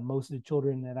delays. Most of the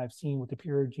children that I've seen with the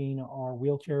PURE gene are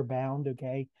wheelchair bound.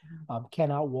 Okay.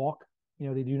 Cannot walk.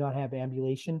 They do not have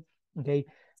ambulation. Okay.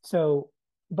 So,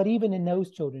 but even in those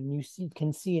children, you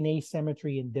can see an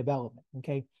asymmetry in development.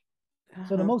 Okay.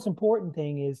 So the most important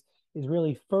thing is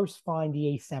really first find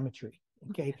the asymmetry.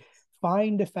 Okay.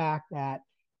 Find the fact that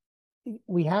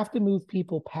we have to move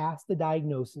people past the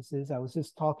diagnoses. I was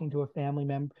just talking to a family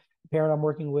member, parent I'm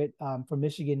working with from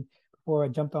Michigan before I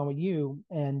jumped on with you.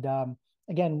 And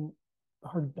again,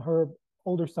 her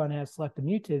older son has selective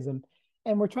mutism,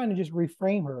 and we're trying to just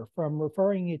reframe her from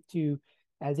referring it to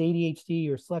as ADHD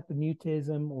or selective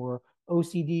mutism or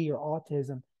OCD or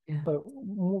autism, Yeah, but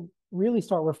really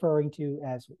start referring to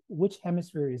as which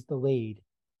hemisphere is delayed.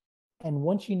 And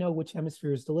once you know which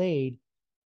hemisphere is delayed,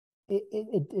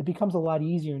 it becomes a lot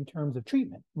easier in terms of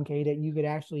treatment, okay, that you could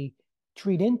actually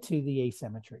treat into the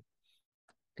asymmetry.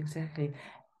 exactly.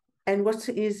 And what's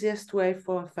the easiest way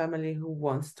for a family who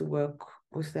wants to work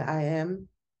with the IM?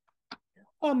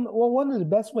 Well, one of the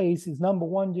best ways is number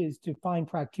one is to find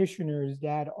practitioners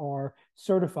that are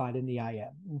certified in the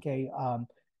IM. Okay,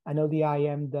 I know the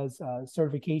IM does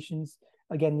certifications.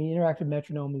 Again, the Interactive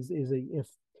Metronome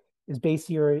is based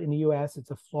here in the U.S.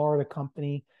 It's a Florida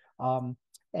company, um,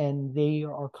 and they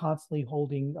are constantly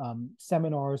holding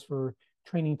seminars for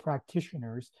training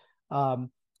practitioners.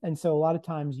 Um, and so a lot of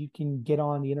times you can get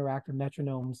on the Interactive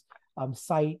Metronomes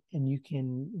site and you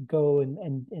can go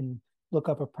and look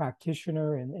up a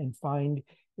practitioner and find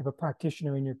if a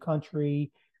practitioner in your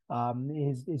country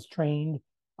is trained.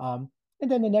 And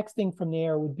then the next thing from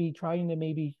there would be trying to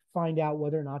maybe find out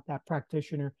whether or not that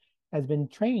practitioner has been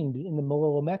trained in the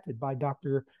Melillo method by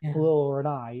Dr. Yeah, Melillo or an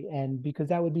I, and because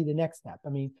that would be the next step. I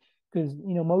mean, because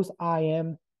most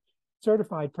IM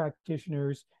certified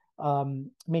practitioners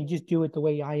may just do it the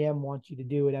way IM wants you to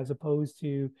do it, as opposed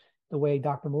to the way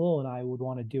Dr. Melillo and I would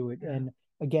want to do it. yeah, And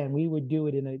again, we would do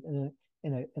it in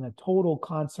a total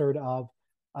concert of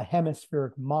a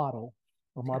hemispheric model.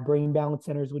 Our brain balance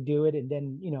centers would do it, and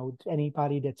then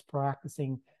anybody that's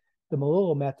practicing the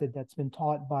Melillo method that's been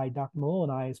taught by Dr. Melillo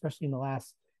and I, especially in the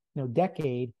last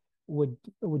decade, would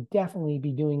definitely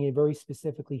be doing it very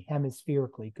specifically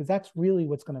hemispherically, because that's really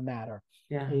what's going to matter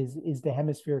yeah. is the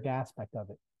hemispheric aspect of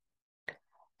it.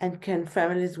 And can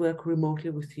families work remotely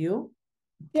with you?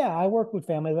 Yeah, I work with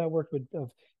families. I worked with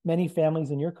many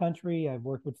families in your country. I've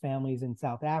worked with families in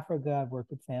South Africa. I've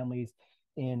worked with families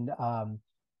in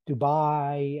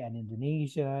Dubai and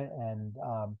Indonesia, and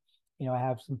I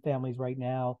have some families right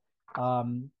now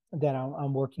that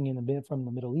I'm working in a bit from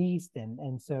the Middle East,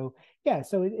 and so yeah,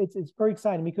 so it's very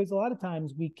exciting because a lot of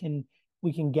times we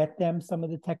can get them some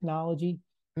of the technology.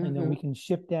 We can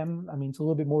ship them. I mean, it's a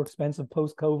little bit more expensive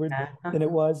post COVID Yeah. than it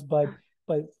was, but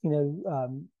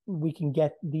we can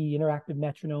get the interactive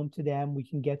metronome to them. We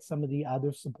can get some of the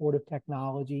other supportive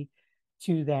technology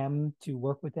to them to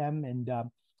work with them and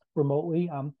remotely.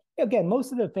 Again,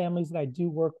 most of the families that I do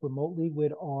work remotely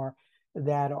with are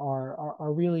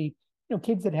really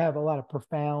kids that have a lot of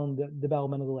profound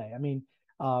developmental delay. I mean,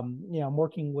 I'm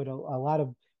working with a lot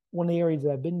of one of the areas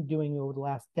that I've been doing over the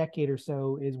last decade or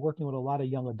so is working with a lot of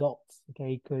young adults.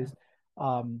 Okay, because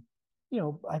I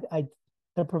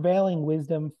the prevailing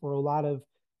wisdom for a lot of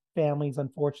families,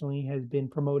 unfortunately, has been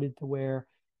promoted to where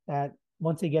that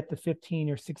once they get to 15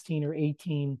 or 16 or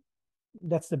 18,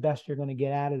 that's the best you're going to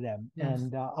get out of them. Yes.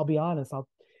 And I'll be honest,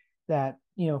 that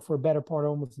for a better part of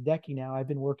almost a decade now, I've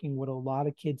been working with a lot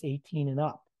of kids 18 and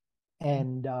up,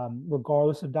 and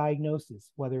regardless of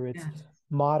diagnosis, whether it's Yes.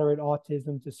 moderate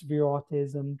autism to severe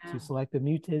autism Yeah. to selective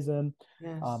mutism.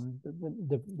 Yes.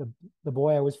 The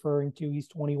boy I was referring to, he's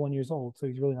 21 years old, so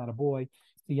he's really not a boy,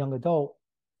 he's a young adult,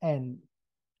 and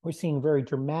we're seeing very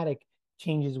dramatic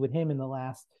changes with him in the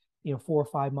last 4 or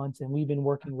 5 months, and we've been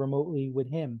working remotely with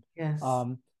him. Yes.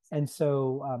 And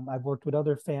so I've worked with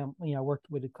other I worked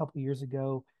with a couple of years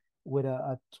ago with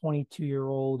a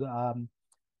 22-year-old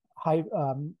high,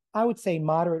 I would say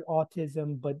moderate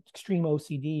autism, but extreme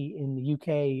OCD in the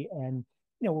UK. And,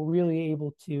 we're really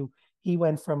able to, he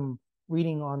went from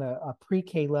reading on a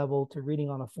pre-K level to reading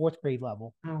on a fourth grade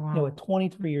level, Oh, wow. at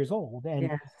 23 years old,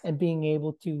 Yes. and being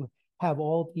able to have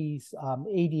all these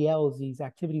ADLs, these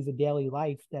activities of daily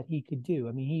life that he could do.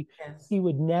 I mean, Yes. he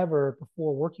would never,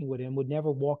 before working with him, would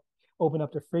never open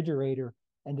up the refrigerator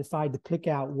and decide to pick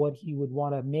out what he would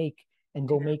want to make and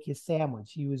go make his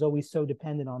sandwich. He was always so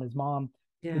dependent on his mom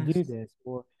to do Yes. this.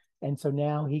 And so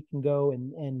now he can go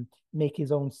and make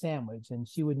his own sandwich. And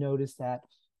she would notice that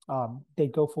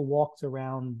they'd go for walks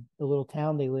around the little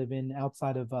town they live in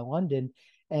outside of London.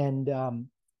 And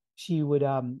she would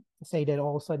say that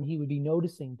all of a sudden he would be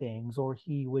noticing things, or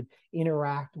he would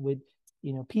interact with,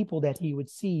 people that he would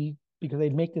see because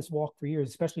they'd make this walk for years,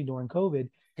 especially during COVID.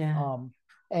 Yeah.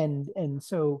 And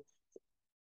so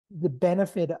the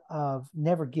benefit of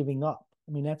never giving up.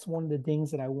 I mean, that's one of the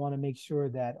things that I want to make sure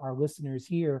that our listeners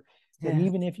hear, that Yes.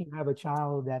 even if you have a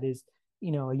child that is,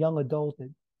 a young adult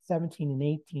that 17 and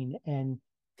 18, and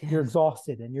you're Yes.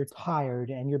 exhausted and you're tired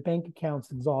and your bank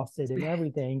account's exhausted and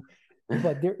everything,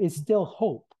 but there is still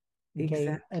hope. Okay.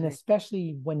 And Exactly.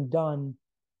 especially when done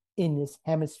in this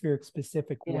hemispheric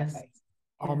specific Yes. way.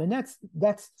 Yeah. And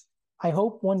that's I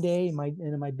hope one day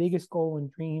my biggest goal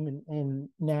and dream and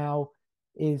now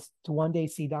is to one day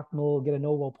see Dr. Noel get a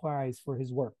Nobel Prize for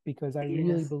his work, because I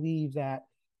really Yes. believe that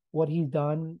what he's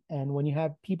done, and when you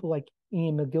have people like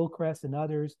Ian McGilchrist and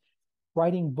others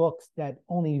writing books that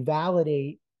only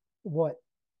validate what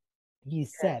he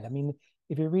said. I mean,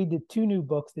 if you read the two new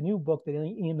books, the new book that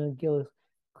Ian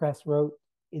McGilchrist wrote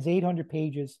is 800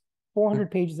 pages. 400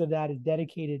 pages of that is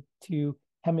dedicated to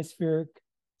hemispheric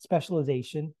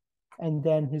specialization. And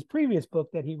then his previous book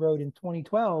that he wrote in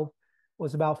 2012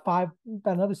 was about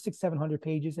another 700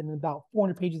 pages. And about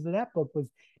 400 pages of that book was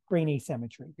brain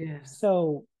asymmetry. Yes.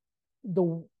 So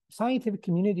the scientific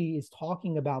community is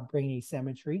talking about brain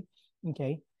asymmetry,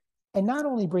 okay? And not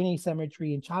only brain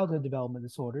asymmetry in childhood development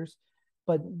disorders,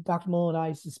 but Dr. Mull and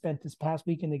I spent this past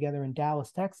weekend together in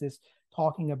Dallas, Texas,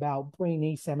 talking about brain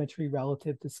asymmetry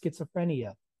relative to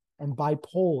schizophrenia and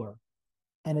bipolar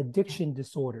and addiction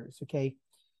disorders, okay?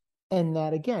 And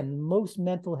that, again, most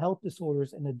mental health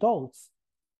disorders in adults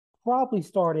probably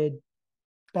started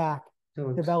back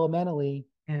Good. developmentally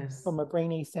Yes. from a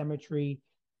brain asymmetry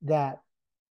that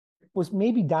was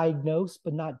maybe diagnosed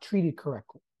but not treated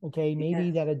correctly. Okay, maybe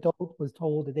Yes. that adult was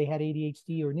told that they had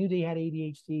ADHD or knew they had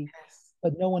ADHD, Yes.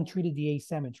 but no one treated the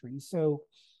asymmetry.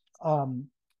 Um,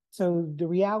 so the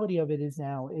reality of it is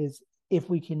now is if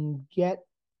we can get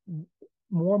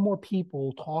more and more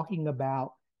people talking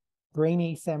about brain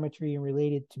asymmetry and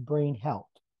related to brain health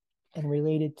and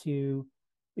related to,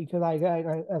 because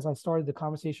as I started the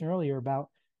conversation earlier about,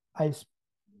 I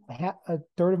a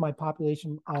third of my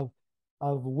population of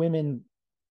women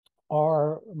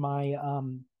are my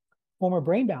former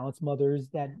brain balance mothers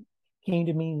that came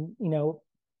to me,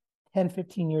 10,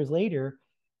 15 years later,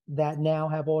 that now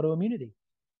have autoimmunity.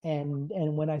 And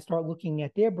when I start looking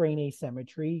at their brain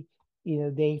asymmetry,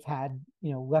 they've had,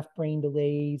 left brain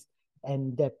delays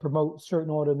and that promote certain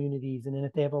autoimmunities. And then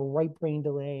if they have a right brain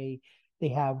delay, they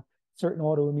have certain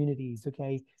autoimmunities.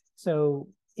 Okay. So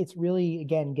it's really,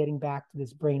 again, getting back to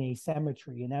this brain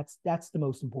asymmetry. And that's the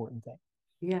most important thing.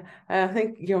 Yeah, I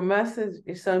think your message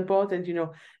is so important,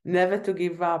 never to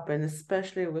give up, and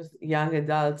especially with young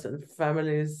adults and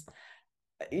families,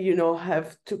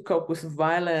 have to cope with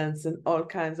violence and all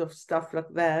kinds of stuff like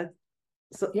that.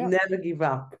 So Yeah. never give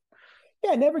up.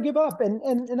 Yeah, never give up.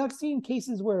 And I've seen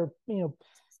cases where,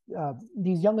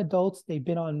 these young adults, they've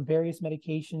been on various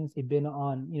medications, they've been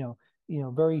on,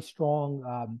 very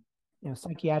strong,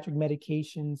 psychiatric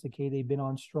medications. Okay, they've been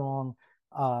on strong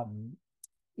um,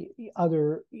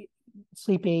 other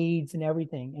sleep aids and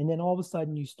everything, and then all of a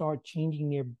sudden you start changing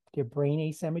their brain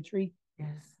asymmetry.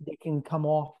 Yes. They can come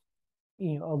off,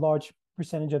 a large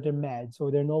percentage of their meds,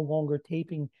 or they're no longer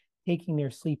taking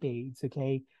their sleep aids.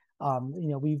 Okay,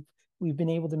 we've been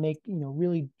able to make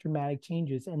really dramatic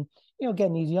changes, and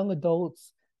again, these young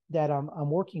adults that I'm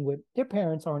working with, their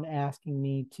parents aren't asking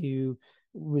me to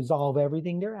resolve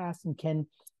everything. They're asking,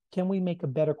 can we make a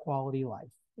better quality life?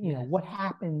 Yes. What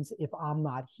happens if I'm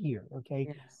not here?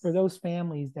 Okay, for Yes. those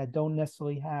families that don't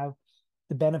necessarily have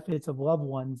the benefits of loved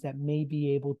ones that may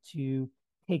be able to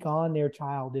take on their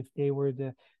child if they were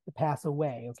to pass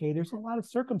away. Okay, there's a lot of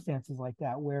circumstances like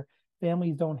that where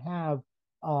families don't have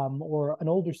or an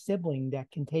older sibling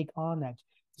that can take on that.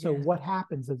 So Yes. what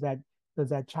happens is that does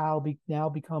that child now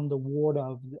become the ward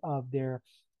of their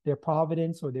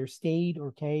providence or their state,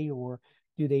 okay, or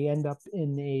do they end up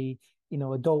in a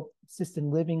adult assisted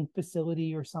living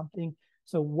facility or something?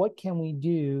 So what can we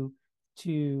do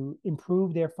to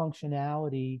improve their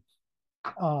functionality?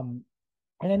 Um,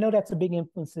 and I know that's a big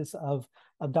emphasis of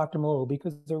Dr. Malone,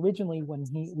 because originally when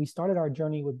we started our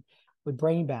journey with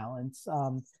brain balance,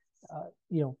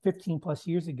 15 plus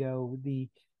years ago, we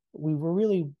were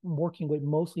really working with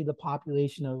mostly the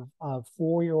population of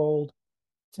 4-year-old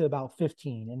to about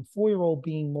 15, and 4-year-old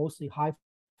being mostly high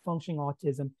functioning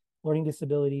autism, learning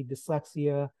disability,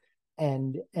 dyslexia,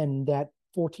 and that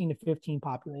 14 to 15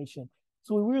 population.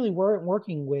 So we really weren't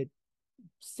working with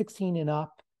 16 and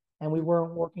up, and we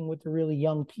weren't working with the really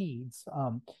young peds.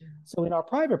 So in our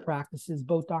private practices,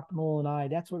 both Dr. Mull and I,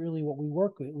 that's what we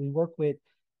work with. We work with,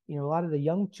 a lot of the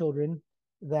young children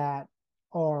that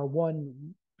are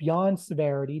one beyond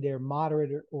severity, they're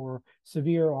moderate or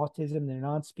severe autism, they're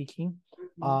non-speaking,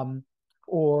 Mhm. um,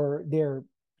 or they're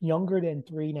younger than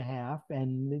 3.5,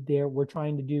 and we're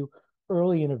trying to do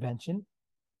early intervention,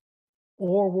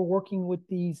 or we're working with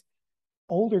these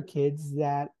older kids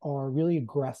that are really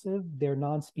aggressive. They're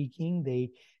non-speaking.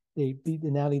 They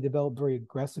now they develop very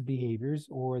aggressive behaviors,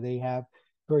 or they have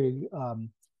very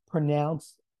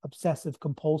pronounced obsessive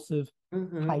compulsive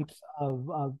types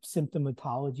of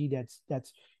symptomatology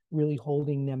that's really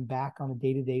holding them back on a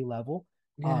day-to-day level.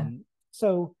 Yeah.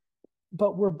 So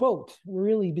but we're both. We've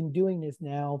really been doing this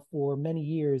now for many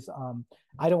years.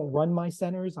 I don't run my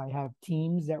centers. I have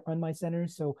teams that run my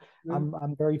centers. So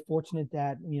I'm very fortunate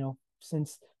that,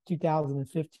 since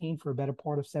 2015, for a better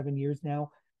part of 7 years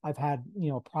now, I've had,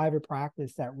 a private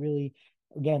practice that really,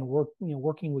 again,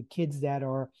 working with kids that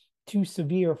are too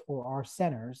severe for our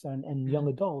centers, and young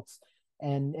adults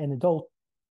and adult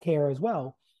care as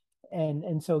well.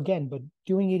 And so again, but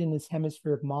doing it in this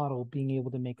hemispheric model, being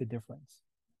able to make a difference.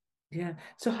 Yeah.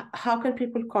 So how can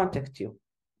people contact you?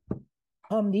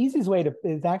 The easiest way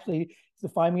is actually to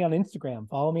find me on Instagram.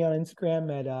 Follow me on Instagram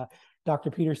at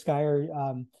Dr. Peter Schuyler,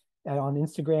 on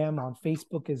Instagram, on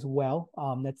Facebook as well.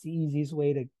 That's the easiest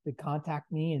way to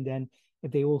contact me. And then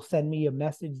if they will send me a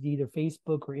message to either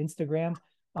Facebook or Instagram,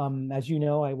 as you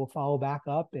know, I will follow back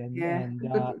up and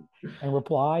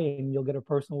reply, and you'll get a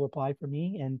personal reply from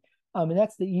me. And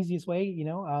that's the easiest way.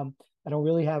 I don't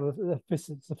really have a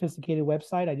sophisticated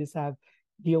website. I just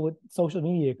deal with social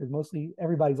media, because mostly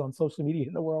everybody's on social media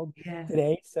in the world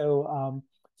today. So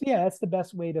yeah, that's the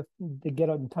best way to get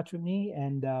in touch with me.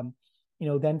 And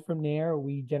then from there,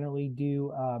 we generally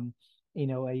do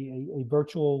a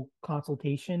virtual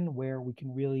consultation where we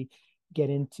can really get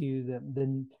into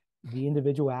the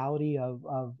individuality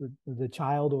of the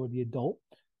child or the adult.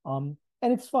 And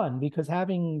it's fun because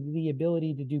having the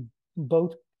ability to do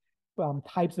both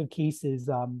types of cases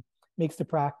makes the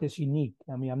practice unique.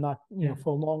 I mean, I'm not,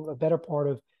 for a better part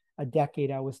of a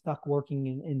decade, I was stuck working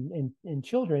in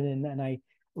children, and I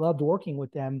loved working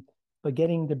with them, but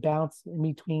getting to bounce in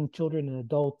between children and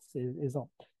adults is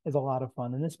a lot of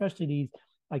fun. And especially these,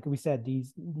 like we said,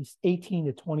 these 18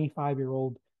 to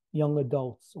 25-year-old young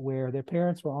adults where their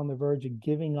parents were on the verge of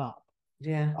giving up.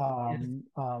 Yeah.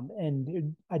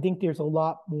 And I think there's a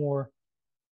lot more,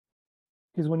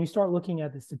 because when you start looking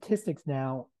at the statistics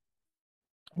now,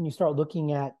 and you start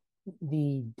looking at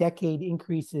the decade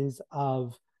increases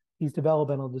of these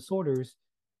developmental disorders,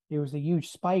 there was a huge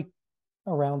spike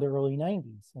around the early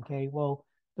 90s. Okay. Well,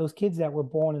 those kids that were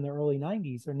born in the early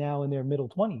 90s are now in their middle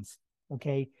 20s.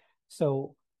 Okay.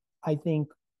 So I think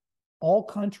all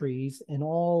countries and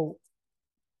all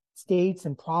states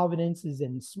and provinces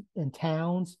and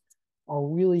towns are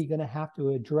really going to have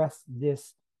to address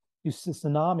this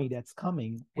tsunami that's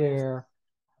coming, where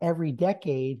every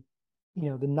decade, the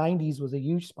 90s was a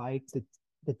huge spike.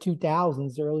 The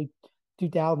 2000s, early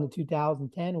 2000 to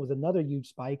 2010 was another huge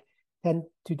spike.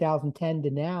 2010 to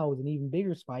now was an even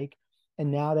bigger spike. And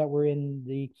now that we're in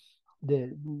the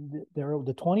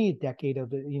 20th decade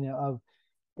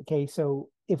okay, so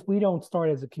if we don't start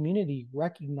as a community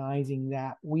recognizing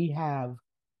that we have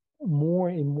more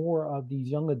and more of these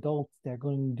young adults that are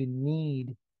going to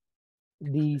need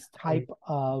these type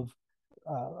of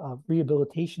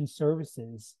rehabilitation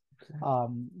services,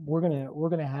 we're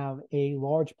gonna have a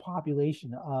large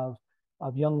population of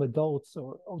young adults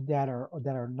or that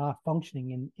are not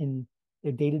functioning in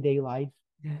their day-to-day life.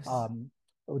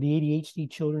 Or the ADHD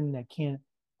children that can't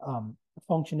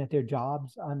function at their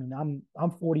jobs. I mean,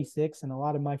 I'm 46, and a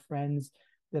lot of my friends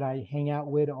that I hang out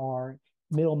with are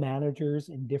middle managers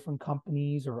in different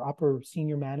companies or upper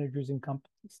senior managers in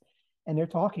companies, and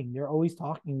they're always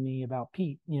talking to me about,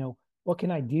 Pete, what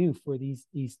can I do for these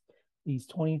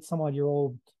 20 some odd year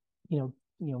old,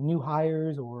 new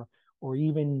hires, or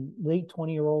even late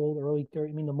 20-year-old, early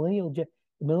 30. I mean, the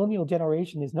millennial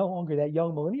generation is no longer that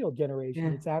young millennial generation.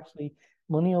 It's actually,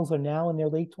 millennials are now in their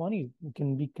late 20s,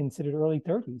 can be considered early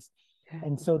 30s.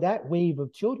 And so that wave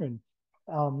of children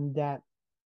that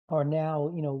are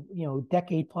now,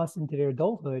 decade plus into their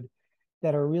adulthood,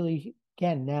 that are really,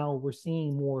 again, now we're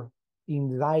seeing more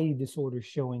anxiety disorders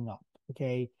showing up.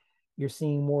 Okay. You're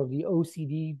seeing more of the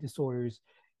OCD disorders.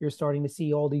 You're starting to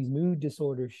see all these mood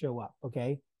disorders show up.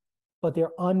 Okay. But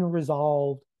they're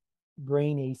unresolved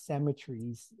brain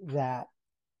asymmetries that,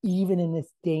 even in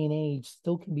this day and age,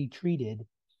 still can be treated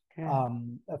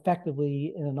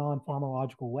effectively in a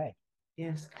non-pharmacological way.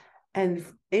 Yes. And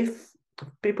if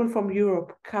people from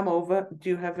Europe come over, do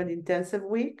you have an intensive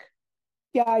week?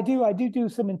 Yeah, I do. I do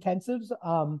some intensives.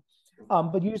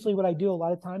 But usually what I do a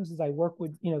lot of times is I work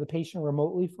with, the patient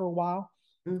remotely for a while.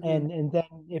 And then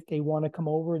if they want to come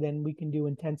over, then we can do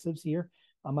intensives here.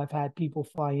 I've had people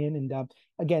fly in, and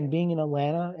again, being in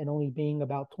Atlanta and only being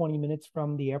about 20 minutes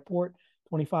from the airport,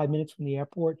 25 minutes from the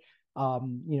airport,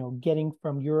 getting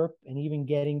from Europe and even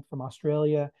getting from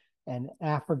Australia and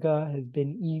Africa has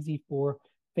been easy for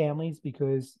families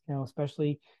because,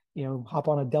 especially, hop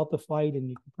on a Delta flight and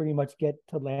you can pretty much get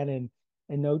to Atlanta in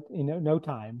no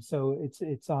time. So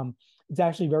it's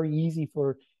actually very easy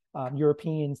for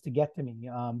Europeans to get to me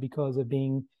because of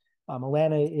being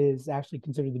Atlanta is actually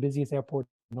considered the busiest airport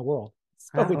in the world.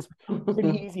 So Wow. it's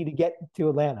pretty easy to get to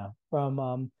Atlanta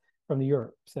from the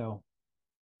Europe. So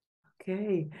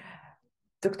Okay.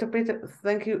 Dr. Peter,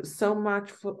 thank you so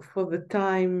much for the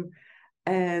time.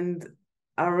 And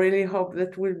I really hope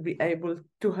that we'll be able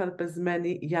to help as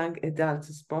many young adults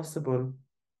as possible.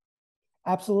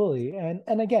 absolutely.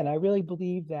 And again, I really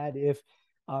believe that if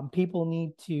people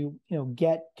need to,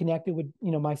 get connected with,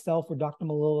 myself or Dr.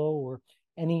 Melillo or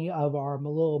any of our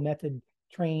Melillo method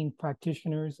trained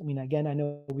practitioners. I mean, again, I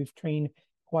know we've trained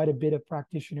quite a bit of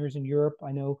practitioners in Europe.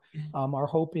 I know our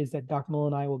hope is that Dr. Melillo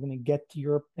and I will going to get to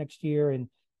Europe next year and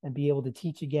be able to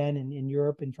teach again in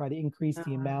Europe and try to increase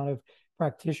the amount of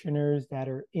practitioners that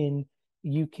are in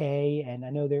the UK. And I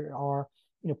know there are,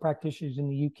 practitioners in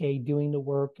the UK doing the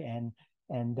work and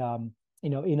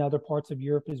in other parts of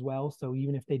Europe as well. So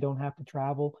even if they don't have to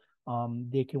travel,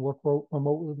 they can work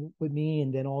remote with me,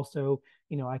 and then also,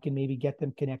 I can maybe get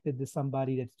them connected to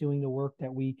somebody that's doing the work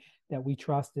that we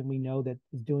trust and we know that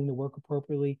is doing the work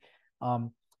appropriately.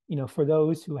 For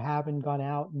those who haven't gone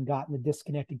out and gotten the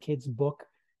Disconnected Kids book,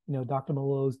 Dr.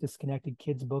 Melillo's Disconnected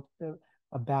Kids book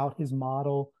about his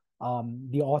model,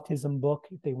 the autism book,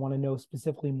 if they want to know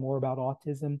specifically more about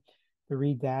autism, to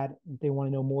read that. If they want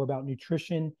to know more about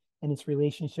nutrition and its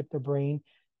relationship to brain,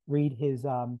 read his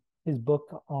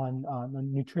book on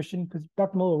nutrition, because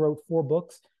Dr. Melillo wrote 4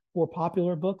 books, 4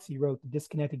 popular books. He wrote the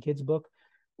Disconnected Kids book,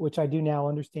 which I do now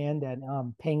understand that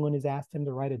Penguin has asked him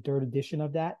to write a third edition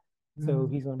of that. So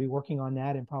he's going to be working on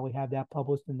that and probably have that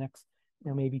published in the next,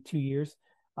 maybe 2 years.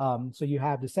 So you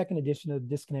have the second edition of the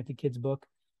Disconnected Kids book,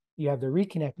 you have the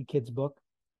Reconnected Kids book,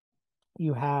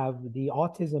 you have the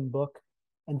autism book,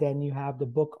 and then you have the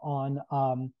book on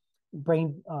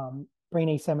brain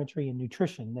asymmetry and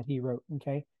nutrition that he wrote.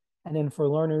 Okay, and then for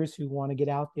learners who want to get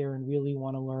out there and really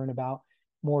want to learn about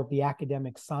more of the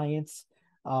academic science,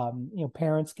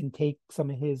 parents can take some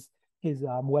of his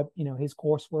web, his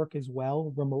coursework as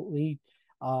well remotely.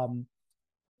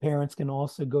 Parents can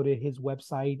also go to his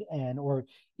website or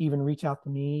even reach out to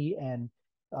me and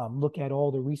look at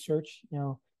all the research.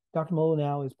 Dr. Melillo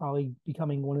now is probably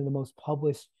becoming one of the most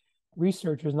published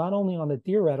researchers, not only on the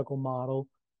theoretical model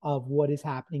of what is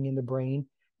happening in the brain,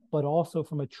 but also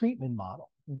from a treatment model.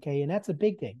 Okay, and that's a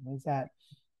big thing. Is that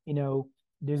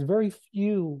there's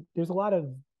a lot of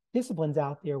disciplines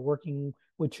out there working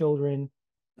with children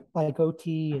like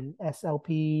OT and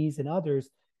SLPs and others,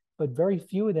 but very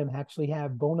few of them actually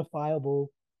have bona fide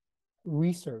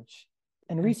research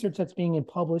and research that's being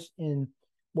published in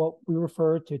what we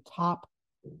refer to top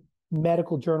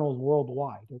medical journals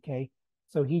worldwide. Okay,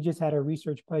 so he just had a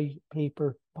research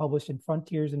paper published in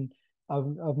Frontiers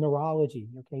of Neurology.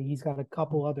 Okay, he's got a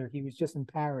couple other. He was just in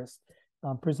Paris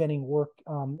presenting work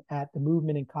at the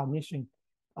Movement and Cognition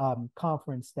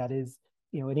conference. That is,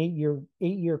 an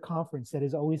 8-year conference that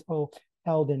is always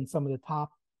held in some of the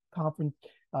top conference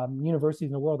universities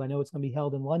in the world. I know it's going to be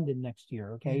held in London next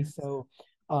year. Okay, yes.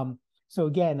 So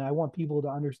again, I want people to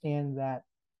understand that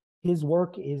his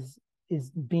work is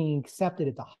being accepted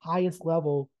at the highest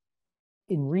level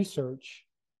in research,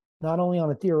 not only on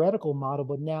a theoretical model,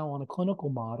 but now on a clinical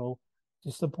model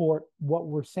to support what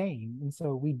we're saying. And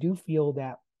so we do feel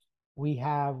that we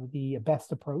have the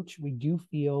best approach. We do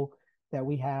feel that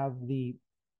we have the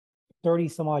 30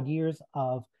 some odd years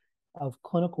of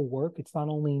clinical work. It's not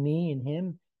only me and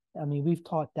him. I mean, we've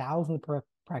taught thousands of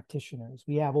practitioners.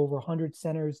 We have over 100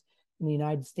 centers in the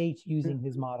United States using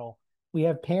his model. We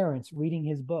have parents reading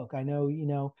his book. I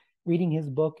know, reading his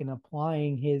book and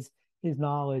applying his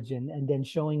knowledge and then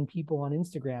showing people on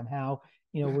Instagram how,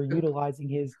 we're utilizing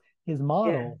his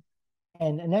model. Yeah.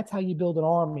 And that's how you build an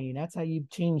army, and that's how you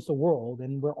change the world.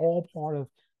 And we're all part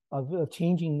of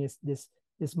changing this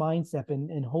mindset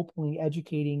and hopefully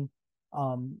educating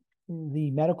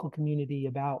the medical community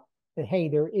about that, hey,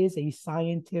 there is a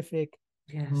scientific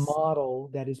model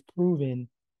that is proven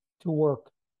to work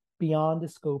beyond the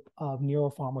scope of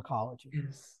neuropharmacology.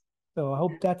 Yes. So I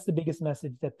hope that's the biggest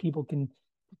message that people can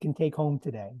take home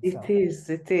today. It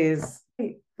is.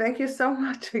 Thank you so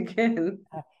much again.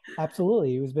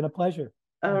 Absolutely. It's been a pleasure.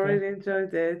 I really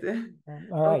enjoyed it.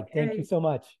 All right. Okay. Thank you so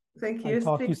much. Thank you. I'll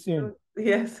talk to you soon.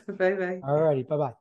 Yes. Bye-bye. All righty. Bye-bye.